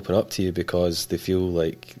they do open up to you because they feel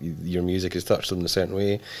like your music has touched them in a certain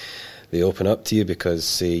way, they open up to you because,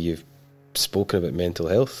 say, you've spoken about mental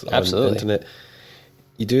health on the internet,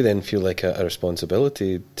 you do then feel like a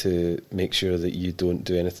responsibility to make sure that you don't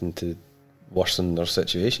do anything to worsen their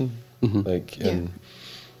situation. And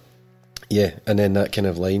then that kind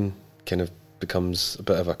of line kind of becomes a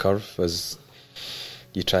bit of a curve as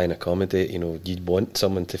you try and accommodate. You know, you want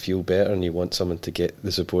someone to feel better and you want someone to get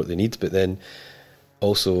the support they need, but then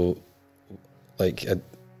also like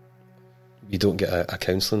you don't get a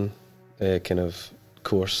counselling kind of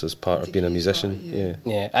course as part of being a musician.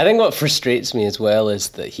 I think what frustrates me as well is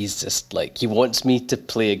that he's just like, he wants me to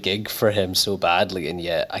play a gig for him so badly, and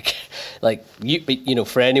yet I can't, like, you know,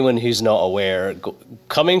 for anyone who's not aware,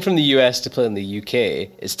 coming from the US to play in the UK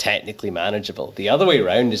is technically manageable. The other way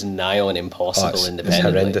around is nigh on impossible independently.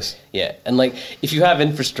 It's horrendous. Yeah, and like if you have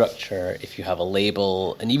infrastructure, if you have a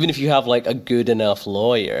label, and even if you have like a good enough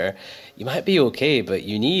lawyer, you might be okay, but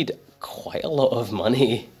you need quite a lot of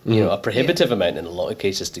money, a prohibitive amount in a lot of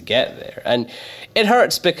cases to get there. And it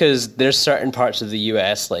hurts because there's certain parts of the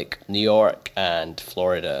US, like New York and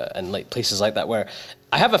Florida and like places like that, where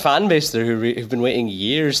I have a fan base there who've been waiting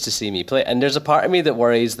years to see me play. And there's a part of me that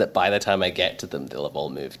worries that by the time I get to them, they'll have all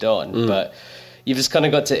moved on. But you've just kind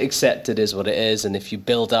of got to accept it is what it is. And if you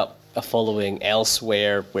build up a following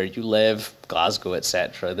elsewhere where you live, Glasgow,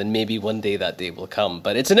 etc., then maybe one day that day will come.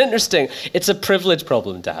 But it's a privilege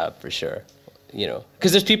problem to have for sure,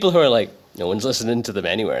 because there's people who are like, no one's listening to them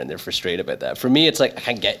anywhere and they're frustrated about that. For me, it's like I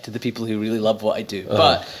can't get to the people who really love what I do.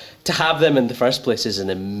 But to have them in the first place is an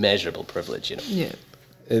immeasurable privilege, Yeah.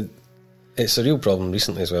 It's a real problem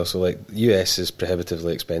recently as well. So like US is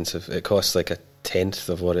prohibitively expensive. It costs like a tenth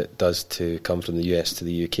of what it does to come from the US to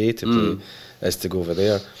the UK to play as to go over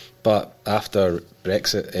there. But after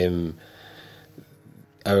Brexit,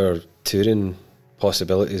 our touring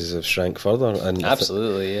possibilities have shrank further. And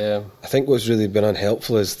absolutely, I think what's really been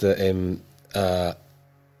unhelpful is that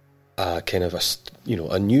kind of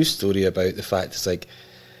a news story about the fact it's like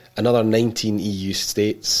another 19 EU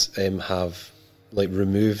states have like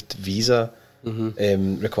removed visa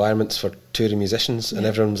requirements for touring musicians, and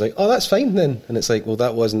everyone's like, oh, that's fine then. And it's like, well,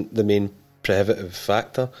 that wasn't the main prohibitive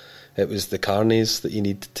factor. It was the carnets that you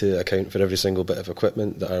need to account for every single bit of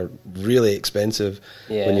equipment that are really expensive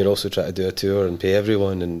when you're also trying to do a tour and pay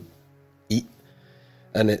everyone and eat.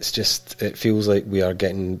 And it feels like we are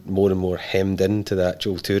getting more and more hemmed into the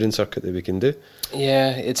actual touring circuit that we can do.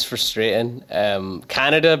 Yeah, it's frustrating.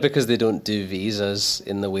 Canada, because they don't do visas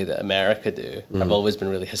in the way that America do, I've always been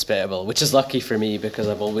really hospitable, which is lucky for me because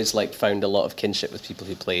I've always found a lot of kinship with people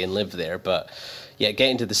who play and live there. But yeah,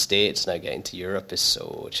 getting to the States, now getting to Europe is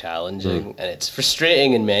so challenging. And it's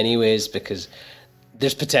frustrating in many ways because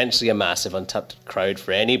there's potentially a massive untapped crowd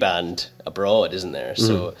for any band abroad, isn't there?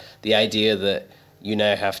 So the idea that you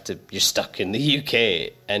now you're stuck in the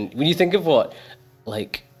UK. And when you think of what,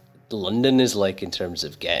 London is like in terms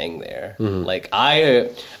of getting there. Like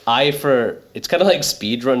it's kind of like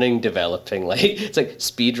speedrunning developing, it's like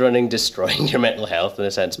speedrunning destroying your mental health in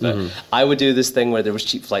a sense. But I would do this thing where there was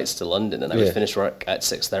cheap flights to London and I would finish work at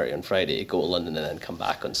 6:30 on Friday, go to London and then come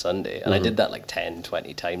back on Sunday. And I did that 10,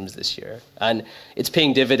 20 times this year. And it's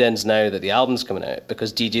paying dividends now that the album's coming out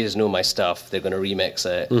because DJs know my stuff. They're going to remix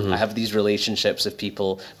it. I have these relationships with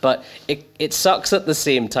people. But it sucks at the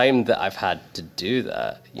same time that I've had to do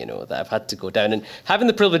that. That I've had to go down, and having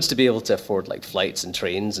the privilege to be able to afford flights and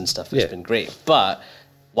trains and stuff has been great. But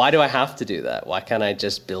why do I have to do that? Why can't I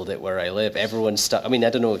just build it where I live? Everyone's stuck. I mean,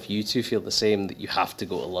 I don't know if you two feel the same, that you have to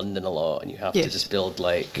go to London a lot and you have to just build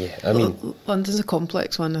London's a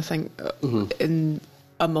complex one, I think, in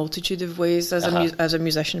a multitude of ways. As a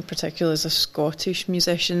musician, in particular, as a Scottish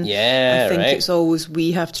musician, I think it's always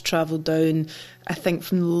we have to travel down. I think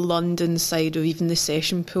from the London side of even the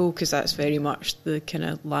session pool, because that's very much the kind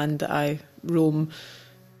of land that I roam,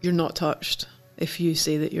 you're not touched if you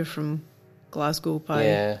say that you're from Glasgow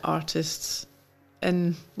by artists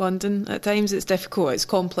in London. At times it's difficult, it's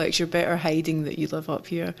complex. You're better hiding that you live up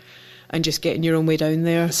here and just getting your own way down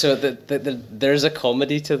there. So there's a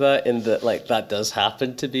comedy to that, in that that does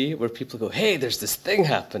happen to be where people go, hey, there's this thing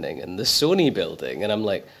happening in the Sony building, and I'm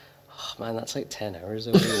like, oh man, that's 10 hours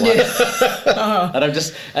away.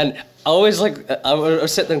 And I always I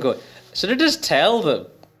sit there and go, should I just tell them?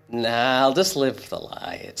 Nah, I'll just live the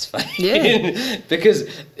lie, it's fine. Yeah. Because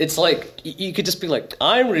it's you could just be like,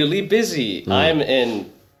 I'm really busy. I'm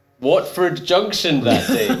in Watford Junction that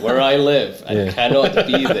day, where I live, and cannot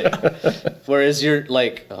be there. Whereas you're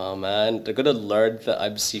oh man, they're going to learn that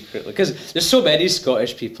I'm secretly... Because there's so many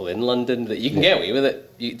Scottish people in London that you can get away with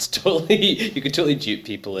it. You can totally dupe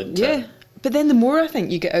people into... Yeah, but then the more I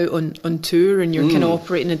think you get out on tour and you're kind of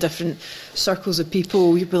operating in different circles of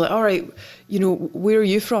people, you'll be like, all right, where are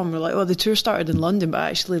you from? We're like, oh, the tour started in London, but I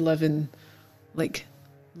actually live in,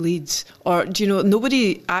 Leeds. Or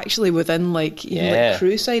nobody actually within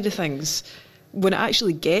crew side of things, when it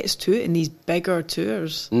actually gets to it in these bigger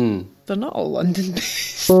tours, they're not all London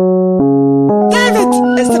based. David,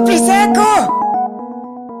 it's the Prosecco!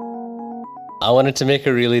 I wanted to make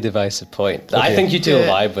a really divisive point that I think you two will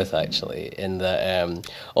vibe with, actually, in that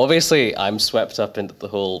obviously I'm swept up into the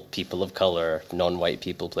whole people of colour, non-white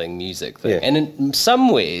people playing music thing. And in some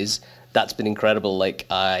ways that's been incredible.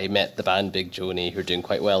 I met the band Big Joni, who are doing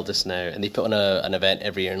quite well just now, and they put on an event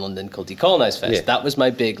every year in London called Decolonise Fest. That was my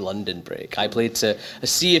big London break. I played to a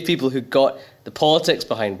sea of people who got the politics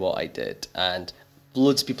behind what I did, and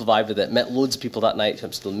loads of people vibed with it. Met loads of people that night who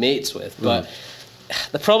I'm still mates with. But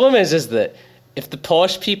the problem is that if the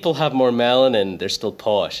posh people have more melanin, they're still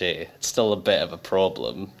posh, It's still a bit of a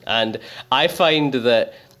problem. And I find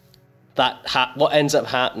that what ends up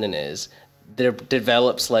happening is there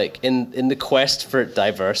develops, like, in the quest for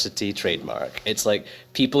diversity trademark, it's like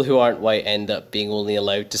people who aren't white end up being only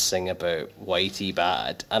allowed to sing about whitey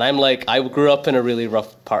bad. And I'm like, I grew up in a really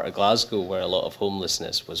rough part of Glasgow where a lot of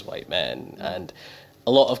homelessness was white men, and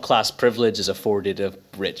a lot of class privilege is afforded of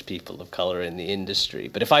rich people of colour in the industry.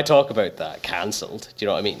 But if I talk about that, cancelled. Do you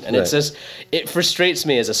know what I mean? And it's just, it frustrates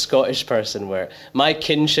me as a Scottish person where my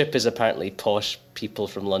kinship is apparently posh people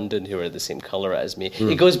from London who are the same colour as me.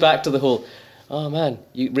 It goes back to the whole, oh man,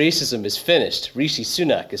 racism is finished. Rishi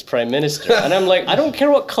Sunak is Prime Minister. And I'm like, I don't care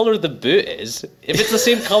what colour the boot is. If it's the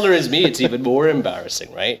same colour as me, it's even more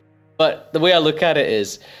embarrassing, right? But the way I look at it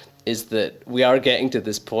is that we are getting to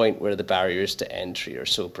this point where the barriers to entry are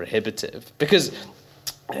so prohibitive. Because,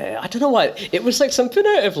 I don't know why, it was like something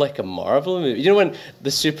out of like a Marvel movie. You know when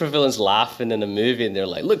the supervillain's laughing in a movie and they're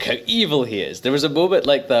like, look how evil he is. There was a moment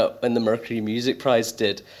like that when the Mercury Music Prize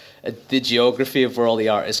did the geography of where all the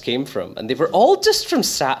artists came from. And they were all just from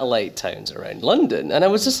satellite towns around London. And I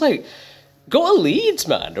was just like, go to Leeds,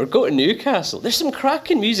 man, or go to Newcastle. There's some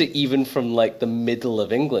cracking music even from like the middle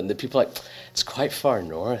of England that people are like, it's quite far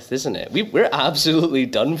north, isn't it? We're absolutely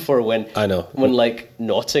done for when like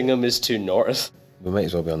Nottingham is too north. We might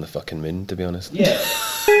as well be on the fucking moon, to be honest. Yeah.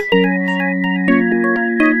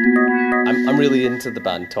 I'm really into the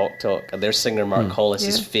band Talk Talk, and their singer Mark Hollis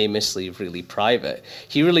is famously really private.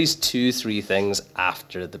 He released 2-3 things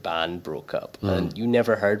after the band broke up, and you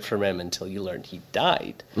never heard from him until you learned he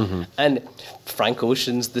died. And Frank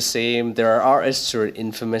Ocean's the same. There are artists who are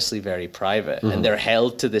infamously very private, and they're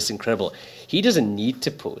held to this incredible... He doesn't need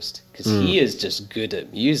to post, because he is just good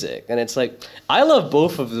at music. And it's like, I love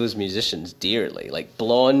both of those musicians dearly. Like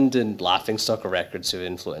Blonde and Laughingstock are records who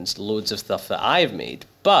influenced loads of stuff that I've made.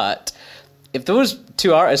 But if those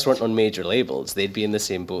two artists weren't on major labels, they'd be in the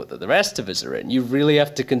same boat that the rest of us are in. You really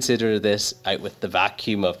have to consider this out with the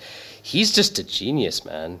vacuum of, he's just a genius,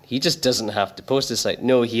 man. He just doesn't have to post this. Like,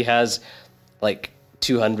 no, he has like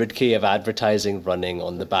 200k of advertising running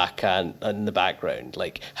on the back and in the background.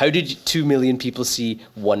 Like, how did 2 million people see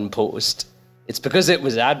one post? It's because it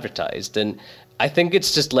was advertised. And I think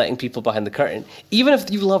it's just letting people behind the curtain, even if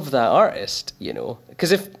you love that artist, you know,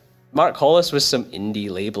 because if Mark Hollis was some indie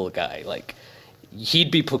label guy, like, he'd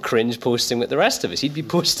be cringe posting with the rest of us. He'd be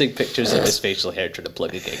posting pictures of his facial hair trying to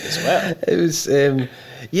plug a gig as well. It was, and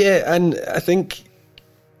I think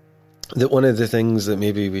that one of the things that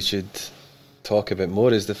maybe we should talk about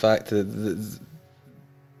more is the fact that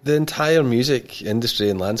the entire music industry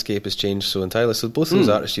and landscape has changed so entirely. So both of those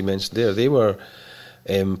artists you mentioned there, they were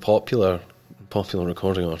popular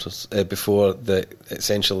recording artists before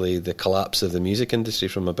essentially the collapse of the music industry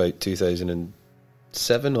from about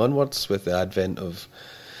 2007 onwards, with the advent of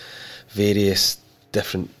various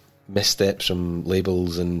different missteps from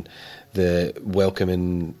labels and the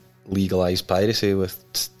welcoming legalized piracy with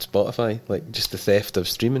Spotify, like just the theft of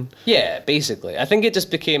streaming. Yeah, basically. I think it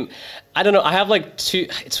just became, I don't know, I have like two,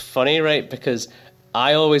 it's funny, right, because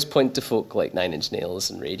I always point to folk like Nine Inch Nails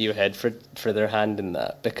and Radiohead for their hand in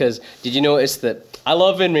that, because did you notice that I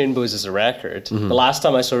love In Rainbows as a record? The last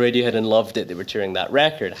time I saw Radiohead and loved it, they were touring that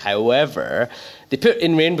record. However, they put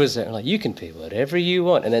In Rainbows there, like, you can pay whatever you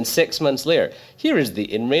want. And then 6 months later, here is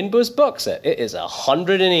the In Rainbows box set. It is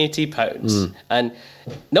 £180. And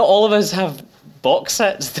not all of us have box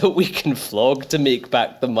sets that we can flog to make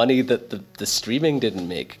back the money that the streaming didn't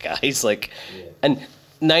make, guys. Like, and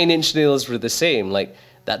Nine Inch Nails were the same. Like,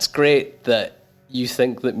 that's great that you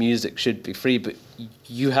think that music should be free, but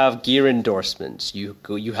you have gear endorsements. You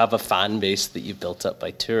have a fan base that you've built up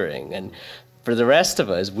by touring. And for the rest of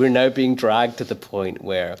us, we're now being dragged to the point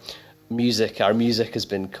where our music has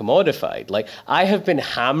been commodified. Like, I have been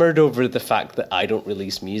hammered over the fact that I don't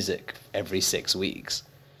release music every 6 weeks.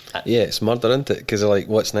 Yeah, it's murder, isn't it? Because they're like,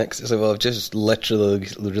 what's next? It's like, well, I've just literally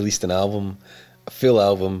released an album, a full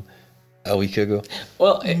album, a week ago.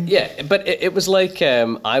 Well, yeah, but it was like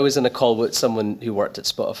I was in a call with someone who worked at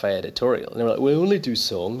Spotify editorial, and they were like, we only do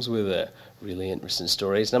songs with really interesting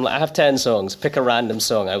stories. And I'm like, I have 10 songs, pick a random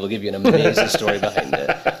song, I will give you an amazing story behind it.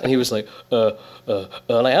 And he was like, go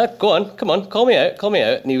on, come on, call me out.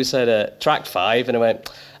 And he said, track 5, and I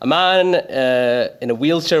went, a man in a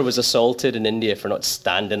wheelchair was assaulted in India for not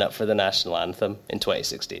standing up for the national anthem in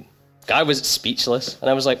 2016. Guy was speechless, and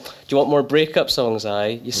I was like, do you want more breakup songs?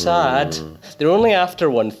 You sad? They're only after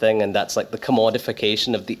one thing, and that's like the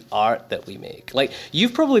commodification of the art that we make. Like,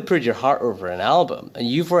 you've probably poured your heart over an album, and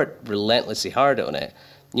you've worked relentlessly hard on it,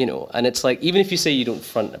 you know, and it's like, even if you say you don't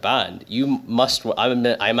front a band, you must, I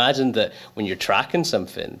imagine that when you're tracking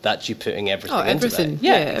something, that's you putting everything into that.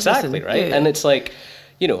 Yeah, exactly, everything. right? Yeah. And it's like,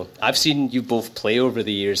 you know, I've seen you both play over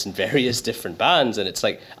the years in various different bands, and it's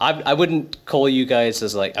like, I wouldn't call you guys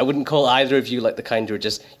as like, I wouldn't call either of you like the kind who are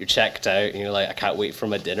just, you're checked out and you're like, I can't wait for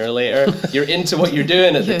my dinner later. You're into what you're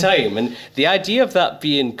doing at the time. And the idea of that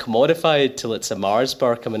being commodified till it's a Mars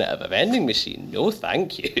bar coming out of a vending machine, no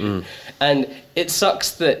thank you. And it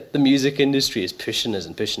sucks that the music industry is pushing us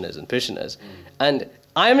and pushing us and pushing us. And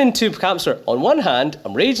I'm in two camps where, on one hand,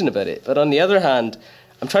 I'm raging about it, but on the other hand,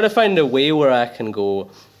 I'm trying to find a way where I can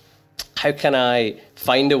go, how can I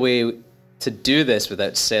find a way to do this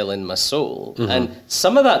without selling my soul? And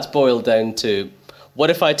some of that's boiled down to,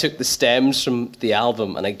 what if I took the stems from the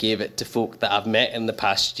album and I gave it to folk that I've met in the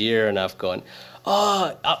past year, and I've gone,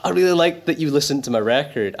 oh, I really like that you listened to my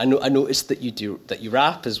record. I noticed that you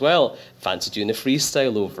rap as well. Fancy doing a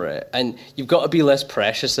freestyle over it. And you've got to be less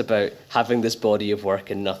precious about having this body of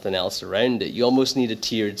work and nothing else around it. You almost need a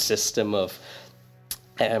tiered system of,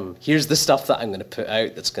 here's the stuff that I'm going to put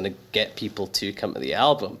out that's going to get people to come to the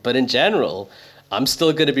album. But in general, I'm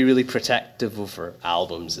still going to be really protective over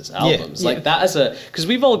albums as albums. That as because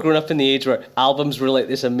we've all grown up in the age where albums were like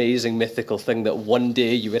this amazing mythical thing that one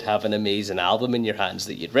day you would have an amazing album in your hands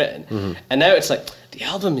that you'd written. And now it's like, the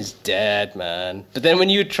album is dead, man. But then when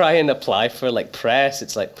you try and apply for like press,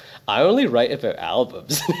 it's like, I only write about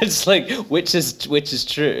albums. It's like, which is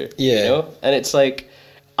true, you know? And it's like,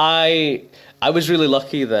 I was really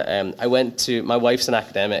lucky that I went to, my wife's an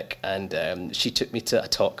academic, and she took me to a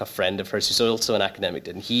talk a friend of hers who's also an academic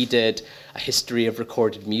did, and he did a history of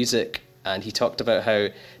recorded music, and he talked about how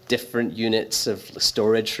different units of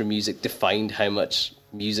storage for music defined how much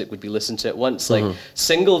music would be listened to at once. Like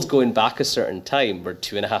singles going back a certain time were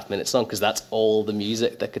 2.5 minutes long because that's all the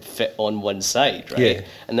music that could fit on one side, right?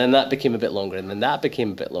 And then that became a bit longer, and then that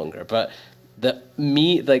became a bit longer. But but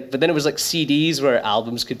then it was like CDs where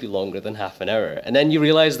albums could be longer than half an hour. And then you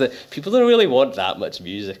realize that people don't really want that much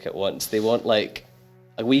music at once. They want like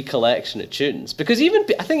a wee collection of tunes. Because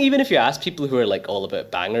I think even if you ask people who are like all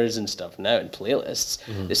about bangers and stuff now and playlists,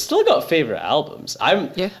 they've still got favorite albums.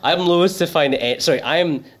 I'm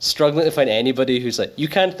struggling to find anybody who's like, you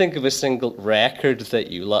can't think of a single record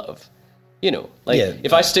that you love. You know, like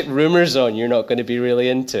if I stick Rumours on, you're not going to be really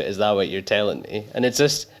into it. Is that what you're telling me? And it's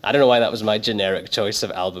just, I don't know why that was my generic choice of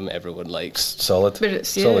album everyone likes. Solid. But it's,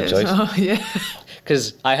 solid choice. Oh, yeah.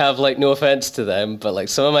 Because I have, like, no offense to them, but like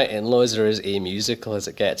some of my in-laws are as amusical as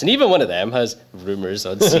it gets. And even one of them has Rumours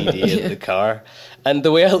on CD in the car. And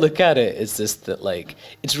the way I look at it is just that, like,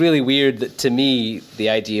 it's really weird that to me, the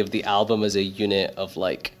idea of the album as a unit of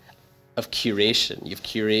like, of curation. You've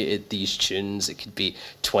curated these tunes. It could be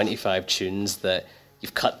 25 tunes that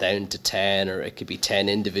you've cut down to 10, or it could be 10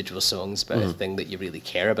 individual songs about a thing that you really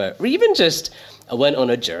care about. Or even just, I went on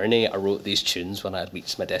a journey, I wrote these tunes when I had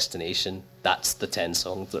reached my destination. That's the 10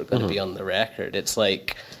 songs that are going to be on the record. It's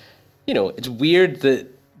like, you know, it's weird that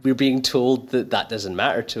we're being told that that doesn't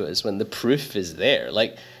matter to us when the proof is there.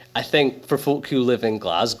 Like, I think for folk who live in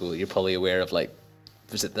Glasgow, you're probably aware of like,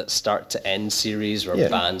 was it that start to end series where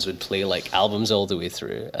bands would play like albums all the way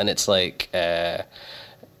through, and it's like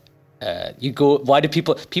you go, why do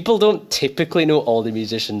people don't typically know all the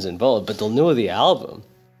musicians involved, but they'll know the album,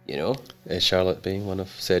 you know? Charlotte being one of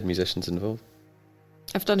said musicians involved.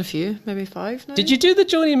 I've done a few, maybe 5 now. Did you do the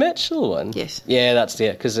Joni Mitchell one? Yes. Yeah, that's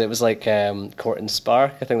because it was like Court and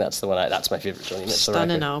Spark. I think that's the one. That's my favourite Joni Mitchell record.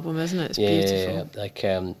 Stunning album, isn't it? It's beautiful. Yeah,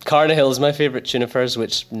 like Car on a Hill is my favourite tune of hers,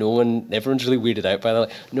 which everyone's really weirded out by. They're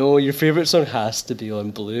like, no, your favourite song has to be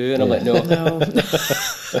on Blue, and I'm like, no.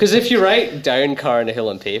 Because if you write down Car on a Hill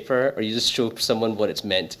on paper, or you just show someone what it's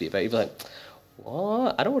meant to be about, you'd be like,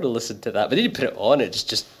 what? I don't want to listen to that. But then you put it on, it's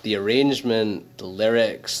just the arrangement, the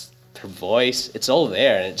lyrics, her voice, it's all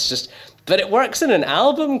there, and it's just, but it works in an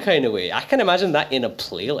album kind of way. I can imagine that in a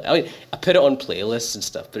playlist. I mean, I put it on playlists and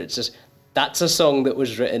stuff, but it's just, that's a song that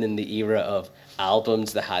was written in the era of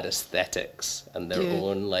albums that had aesthetics and their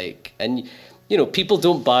own, like, and you know, people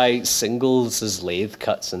don't buy singles as lathe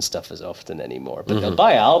cuts and stuff as often anymore, but they'll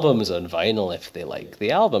buy albums on vinyl if they like the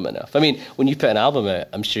album enough. I mean, when you put an album out,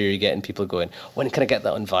 I'm sure you're getting people going, when can I get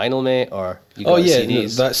that on vinyl, mate? Or you got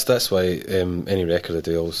CDs? No, that's why any record I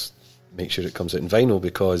do, I always make sure it comes out in vinyl,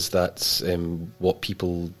 because that's what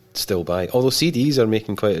people still buy. Although CDs are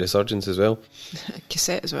making quite a resurgence as well.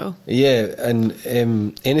 Cassette as well. Yeah, and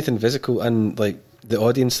anything physical, and like the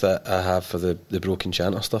audience that I have for the Broken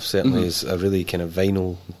Chanter stuff certainly is a really kind of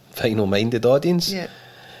vinyl minded audience. Yeah.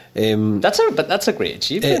 That's a great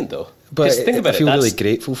achievement though. But think about I feel really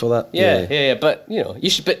grateful for that. Yeah. But you know, you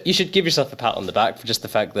should give yourself a pat on the back for just the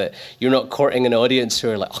fact that you're not courting an audience who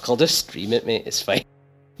are like, oh, I'll just stream it, mate. It's fine.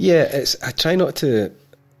 Yeah, I try not to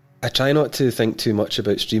I try not to think too much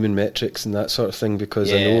about streaming metrics and that sort of thing,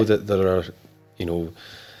 because I know that there are,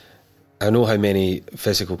 I know how many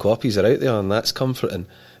physical copies are out there, and that's comforting,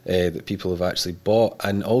 that people have actually bought.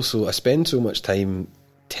 And also, I spend so much time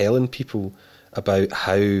telling people about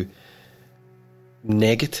how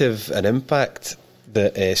negative an impact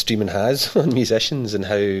that streaming has on musicians, and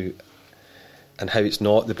how it's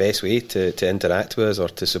not the best way to interact with us or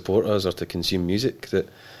to support us or to consume music, that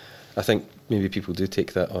I think maybe people do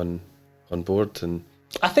take that on board. And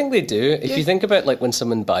I think they do. If you think about like when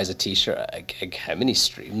someone buys a t-shirt at a gig, how many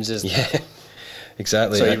streams is that? Yeah,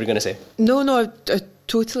 exactly. Sorry, you were going to say? No, I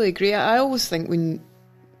totally agree. I always think when,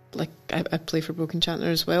 like, I play for Broken Chanter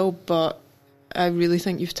as well, but I really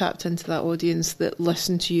think you've tapped into that audience that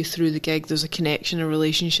listen to you through the gig. There's a connection, a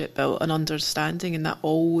relationship built, an understanding, and that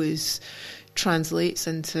always translates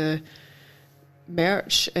into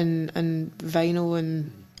merch and vinyl,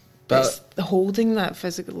 and it's holding that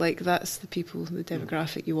physical, like, that's the people, the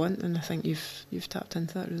demographic you want, and I think you've tapped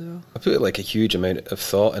into that really well. I put like a huge amount of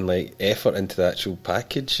thought and like effort into the actual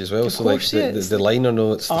package as well. Of so course, like the liner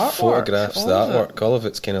notes, the artwork, photographs, the artwork, all of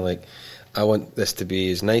it's kind of like, I want this to be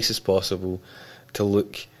as nice as possible, to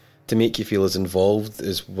look, to make you feel as involved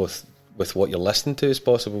as with what you're listening to as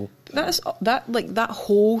possible. That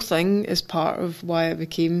whole thing is part of why I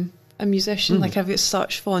became a musician. Like, I've got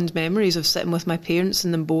such fond memories of sitting with my parents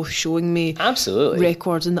and them both showing me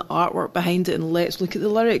records and the artwork behind it, and let's look at the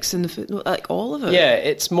lyrics and the footnote, like all of it. Yeah,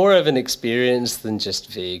 it's more of an experience than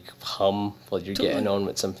just vague hum while you're getting on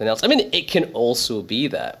with something else. I mean, it can also be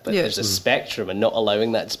that, but there's a spectrum, and not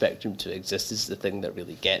allowing that spectrum to exist is the thing that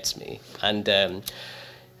really gets me. And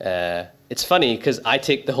it's funny because I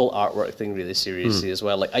take the whole artwork thing really seriously as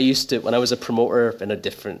well. Like, I used to, when I was a promoter in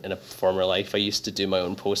a former life, I used to do my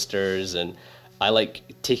own posters, and I like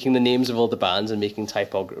taking the names of all the bands and making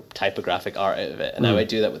typographic art out of it. And now I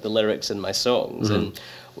do that with the lyrics in my songs. And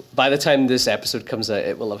by the time this episode comes out,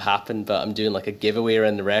 it will have happened, but I'm doing like a giveaway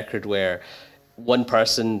around the record where one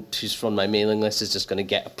person who's from my mailing list is just going to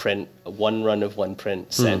get one run of one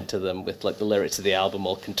print sent to them with like the lyrics of the album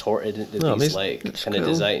all contorted into these like kind of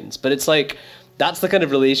designs. But it's like, that's the kind of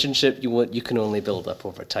relationship you can only build up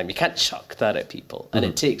over time. You can't chuck that at people, and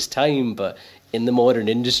it takes time. But in the modern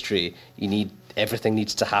industry, everything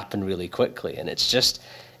needs to happen really quickly, and it's just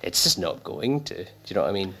not going to. Do you know what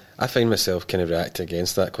I mean? I find myself kind of reacting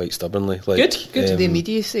against that quite stubbornly. Like, Good. The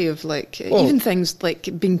immediacy of even things like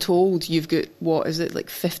being told you've got, what is it,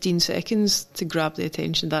 like 15 seconds to grab the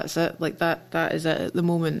attention. That's it. Like that is it at the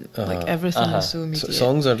moment. Like everything is so immediate.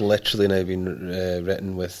 Songs are literally now being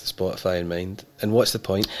written with Spotify in mind. And what's the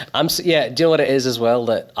point? Do you know what it is as well?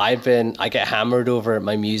 That I get hammered over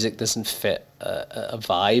my music doesn't fit a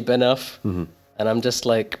vibe enough, and I'm just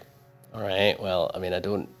like, all right, well, I mean,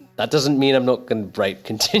 that doesn't mean I'm not going to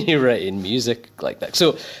continue writing music like that.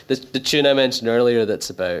 So the tune I mentioned earlier that's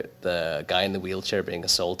about the guy in the wheelchair being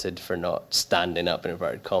assaulted for not standing up, in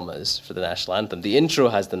inverted commas, for the national anthem. The intro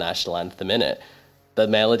has the national anthem in it. The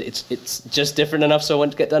melody, it's just different enough so I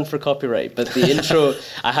won't get done for copyright. But the intro,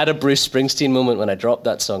 I had a Bruce Springsteen moment when I dropped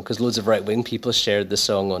that song, because loads of right-wing people shared the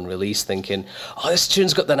song on release thinking, oh, this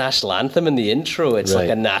tune's got the national anthem in the intro. It's like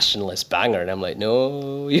a nationalist banger. And I'm like,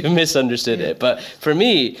 no, you've misunderstood it. But for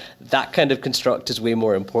me, that kind of construct is way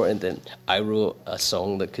more important than I wrote a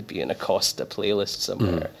song that could be in a Costa playlist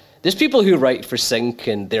somewhere. There's people who write for Sync,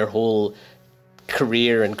 and their whole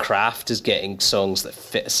career and craft is getting songs that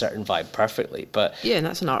fit a certain vibe perfectly, but and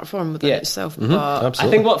that's an art form within itself. But I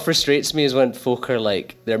think what frustrates me is when folk are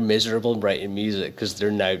like, they're miserable writing music because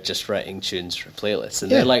they're now just writing tunes for playlists,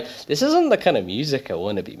 and they're like, this isn't the kind of music I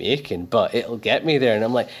want to be making, but it'll get me there. And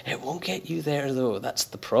I'm like, it won't get you there though. That's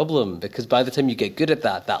the problem, because by the time you get good at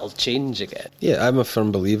that, that'll change again. I'm a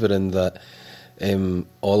firm believer in that.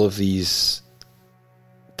 All of these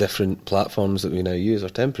different platforms that we now use are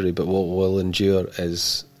temporary, but what will endure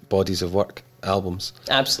is bodies of work, albums.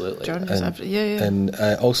 Absolutely. And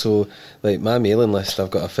also, like, my mailing list, I've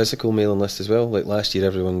got a physical mailing list as well. Like, last year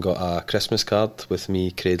everyone got a Christmas card with me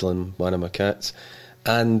cradling one of my cats,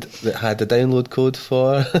 and it had a download code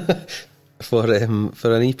for for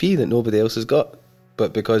an EP that nobody else has got.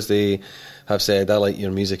 But because they have said, I like your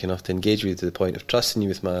music enough to engage with you to the point of trusting you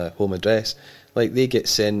with my home address, like, they get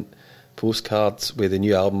sent postcards with the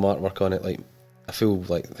new album artwork on it, like I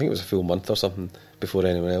think it was a full month or something before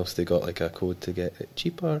anyone else. They got like a code to get it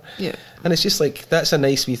cheaper. And it's just like, that's a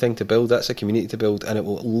nice wee thing to build. That's a community to build, and it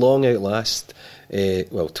will long outlast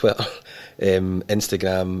Twitter,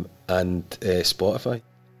 Instagram, and Spotify.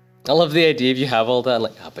 I love the idea of you have all that,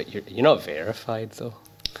 like, but you're not verified though.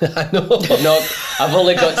 I know. You've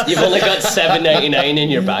only got $7.99 in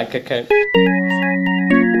your bank account.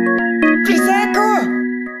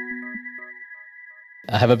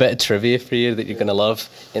 I have a bit of trivia for you that you're going to love.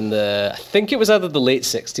 I think it was either the late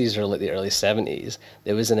 60s or like the early 70s,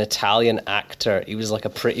 there was an Italian actor. He was like a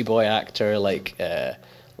pretty boy actor, like a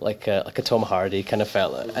Tom Hardy kind of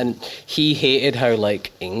fella. And he hated how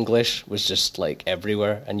like English was just like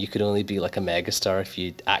everywhere and you could only be like a megastar if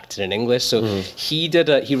you acted in English. So he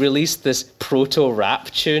released this proto-rap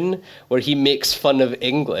tune where he makes fun of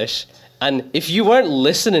English. And if you weren't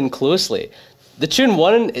listening closely, the tune,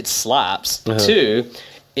 one, it slaps. Two,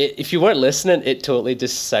 if you weren't listening, it totally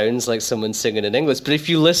just sounds like someone singing in English. But if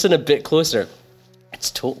you listen a bit closer, it's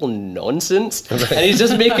total nonsense. Right. And he's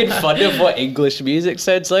just making fun of what English music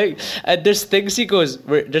sounds like. And there's things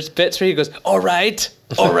there's bits where he goes, all right,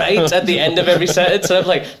 at the end of every sentence. And I'm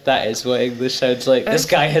like, that is what English sounds like. This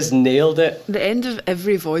guy has nailed it. The end of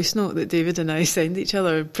every voice note that David and I send each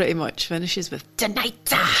other pretty much finishes with tonight.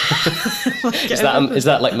 Is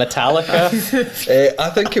that like Metallica? I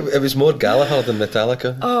think it was more Gallagher than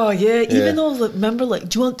Metallica. Oh yeah, even though remember, like,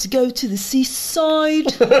 do you want to go to the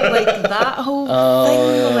seaside? Like that whole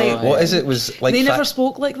thing. Like, what is it? Was like they never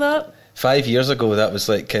spoke like that. 5 years ago, that was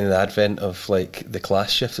like kind of the advent of like the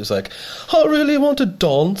class shift. It was like, I really want to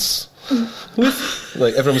dance with,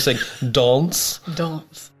 like, everyone was saying dance.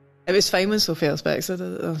 It was fine when Sophie Elspeth did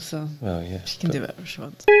it though, so well, yeah, she can do whatever she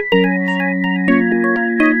wants.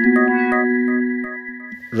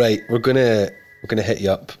 Right, we're gonna hit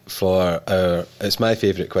you up for it's my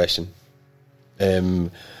favourite question.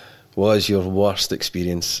 What is your worst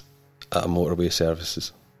experience at a motorway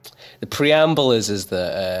services? The preamble is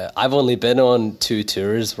that I've only been on 2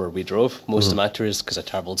 tours where we drove. Most of my tours, because I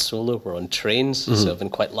travelled solo, were on trains, so I've been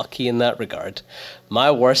quite lucky in that regard. My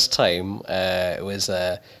worst time was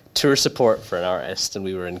tour support for an artist, and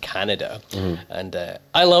we were in Canada. And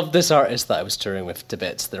I love this artist that I was touring with to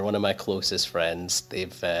bits. They're one of my closest friends.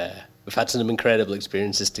 We've had some incredible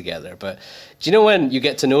experiences together. But do you know when you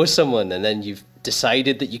get to know someone and then you've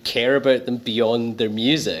decided that you care about them beyond their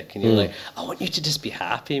music, and you're like, I want you to just be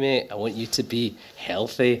happy, mate. I want you to be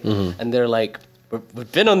healthy. And they're like,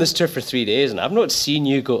 we've been on this tour for 3 days and I've not seen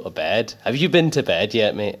you go to bed. Have you been to bed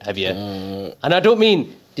yet, mate? Have you? And I don't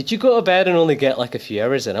mean, did you go to bed and only get like a few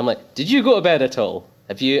hours in? I'm like, did you go to bed at all?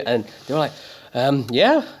 Have you? And they were like,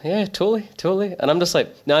 yeah, totally. And I'm just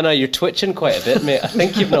like, no, you're twitching quite a bit, mate. I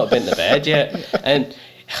think you've not been to bed yet. And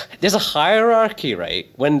there's a hierarchy, right?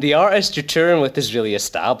 When the artist you're touring with is really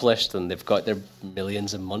established and they've got their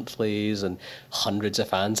millions of monthlies and hundreds of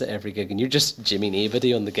fans at every gig, and you're just Jimmy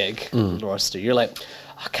Nabody on the gig roster, you're like,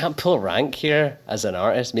 I can't pull rank here as an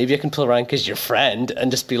artist. Maybe I can pull rank as your friend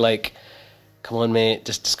and just be like, come on, mate,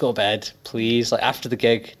 just go to bed, please. Like, after the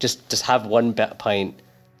gig, just have one bit of pint,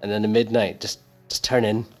 and then at midnight, just turn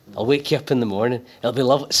in. I'll wake you up in the morning. It'll be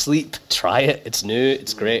lovely. Sleep. Try it. It's new.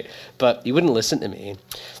 It's great. But you wouldn't listen to me.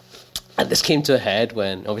 And this came to a head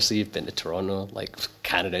when, obviously, you've been to Toronto, like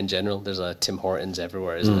Canada in general. There's a Tim Hortons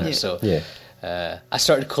everywhere, isn't there? So I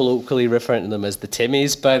started colloquially referring to them as the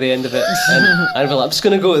Timmies by the end of it. And I was like, I'm just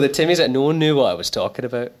going to go to the Timmies. And no one knew what I was talking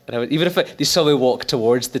about. And even if they saw me walk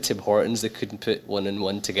towards the Tim Hortons, they couldn't put one and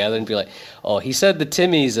one together and be like, oh, he said the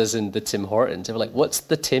Timmies as in the Tim Hortons. They were like, what's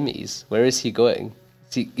the Timmies? Where is he going?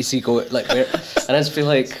 Is he going, like, where? And I just feel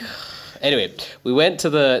like, anyway, we went to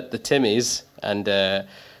the Timmies, and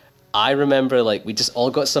I remember, like, we just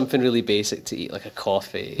all got something really basic to eat, like a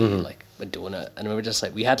coffee, like a donut, and we were just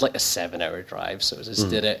like, we had like a 7-hour drive, so we just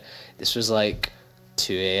did it. This was like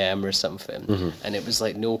 2 a.m. or something, and it was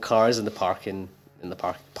like no cars in the parking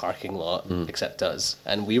lot except us,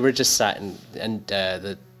 and we were just sat and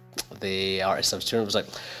the artist I was touring was like,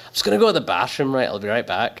 I'm just gonna go to the bathroom, right? I'll be right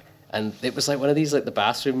back. And it was like one of these, like, the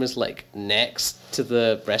bathroom was like next to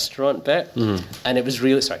the restaurant bit, and it was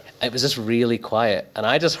just really quiet, and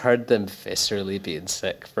I just heard them viscerally being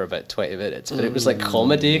sick for about 20 minutes, but it was like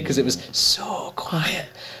comedy because it was so quiet,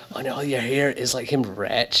 and all you hear is like him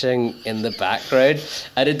retching in the background,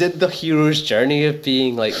 and it did the hero's journey of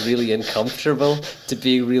being like really uncomfortable to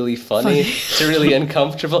being really funny to really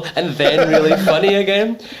uncomfortable and then really funny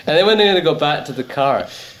again, and then when they're going to go back to the car,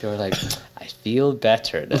 they were like, I feel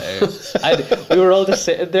better now. We were all just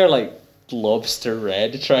sitting there like lobster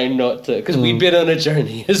red, trying not to, because we'd been on a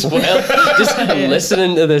journey as well, just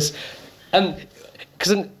listening to this, and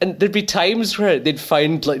there'd be times where they'd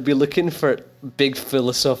be looking for big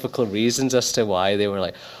philosophical reasons as to why they were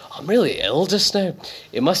like, I'm really ill just now.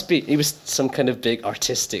 It was some kind of big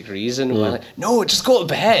artistic reason. Why, like, no, just go to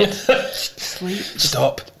bed. Sleep.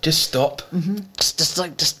 Stop. Just stop.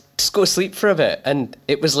 Just go sleep for a bit. And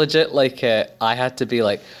it was legit like I had to be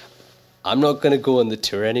like, I'm not going to go on the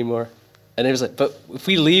tour anymore. And it was like, but if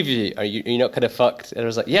we leave you, are you not kind of fucked? And I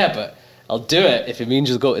was like, yeah, but I'll do it if it means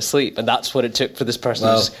you'll go to sleep. And that's what it took for this person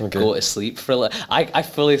to just go to sleep for a little. I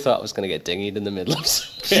fully thought I was going to get dinghied in the middle of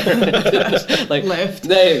somewhere. Like, left.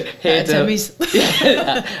 No, hey, Timmy's.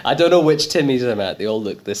 Yeah, I don't know which Timmy's I'm at. They all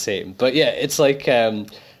look the same. But yeah, it's like, that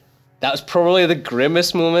was probably the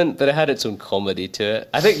grimmest moment, but it had its own comedy to it.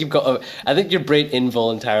 I think I think your brain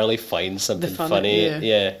involuntarily finds something funny.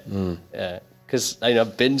 Yeah. Because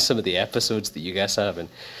I've been some of the episodes that you guys have, and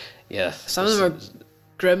some of them are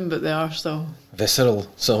grim, but they are still visceral.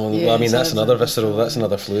 So I mean, that's another visceral. That's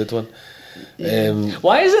another fluid one. Yeah.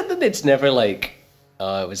 Why is it that it's never like,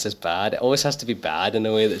 oh, it was this bad? It always has to be bad in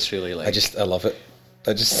a way that's really like. I love it.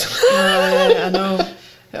 I know.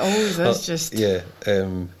 It always is just. Yeah.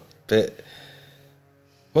 But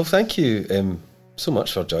well, thank you so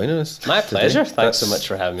much for joining us. My pleasure. Thanks so much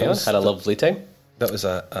for having me on. Had a lovely time. That was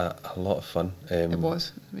a lot of fun. It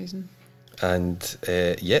was amazing. And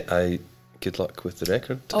good luck with the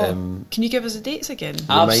record. Can you give us the dates again?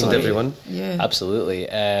 Remind everyone. Yeah, absolutely.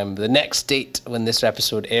 The next date when this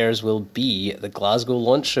episode airs will be the Glasgow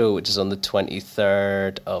launch show, which is on the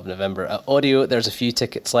 23rd of November at Audio. There's a few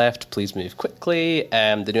tickets left. Please move quickly.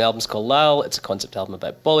 The new album's called Lal. It's a concept album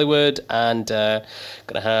about Bollywood, and going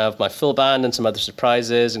to have my full band and some other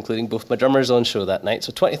surprises, including both my drummers on show that night.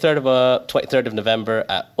 So 23rd of November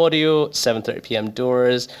at Audio, 7:30 p.m.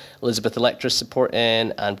 doors. Elizabeth Electra's supporting,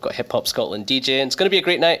 and we've got Hip Hop Scotland DJ. And it's going to be a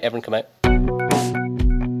great night. Everyone come out.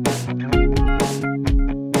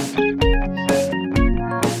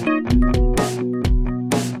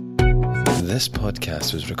 This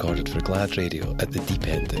podcast was recorded for Glad Radio at the Deep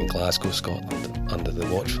End in Glasgow, Scotland, under the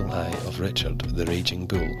watchful eye of Richard, the Raging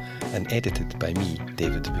Bull, and edited by me,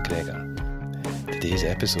 David McGregor. Today's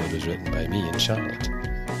episode was written by me and Charlotte.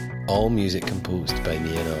 All music composed by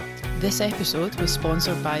me and her. This episode was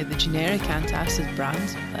sponsored by the generic antacid brand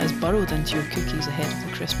that has burrowed into your cookies ahead of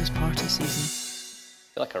the Christmas party season.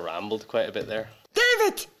 I feel like I rambled quite a bit there.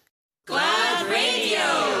 David! Glad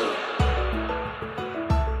Radio!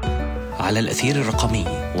 على الأثير الرقمي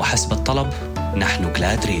وحسب الطلب نحن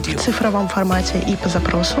Glad Radio. В цифровом формате и по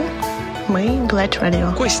запросу мы Glad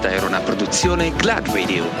Radio. Questa era una produzione Glad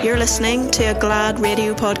Radio. You're listening to a Glad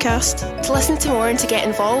Radio podcast. To listen to more and to get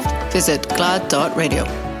involved, Visit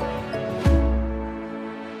glad.radio.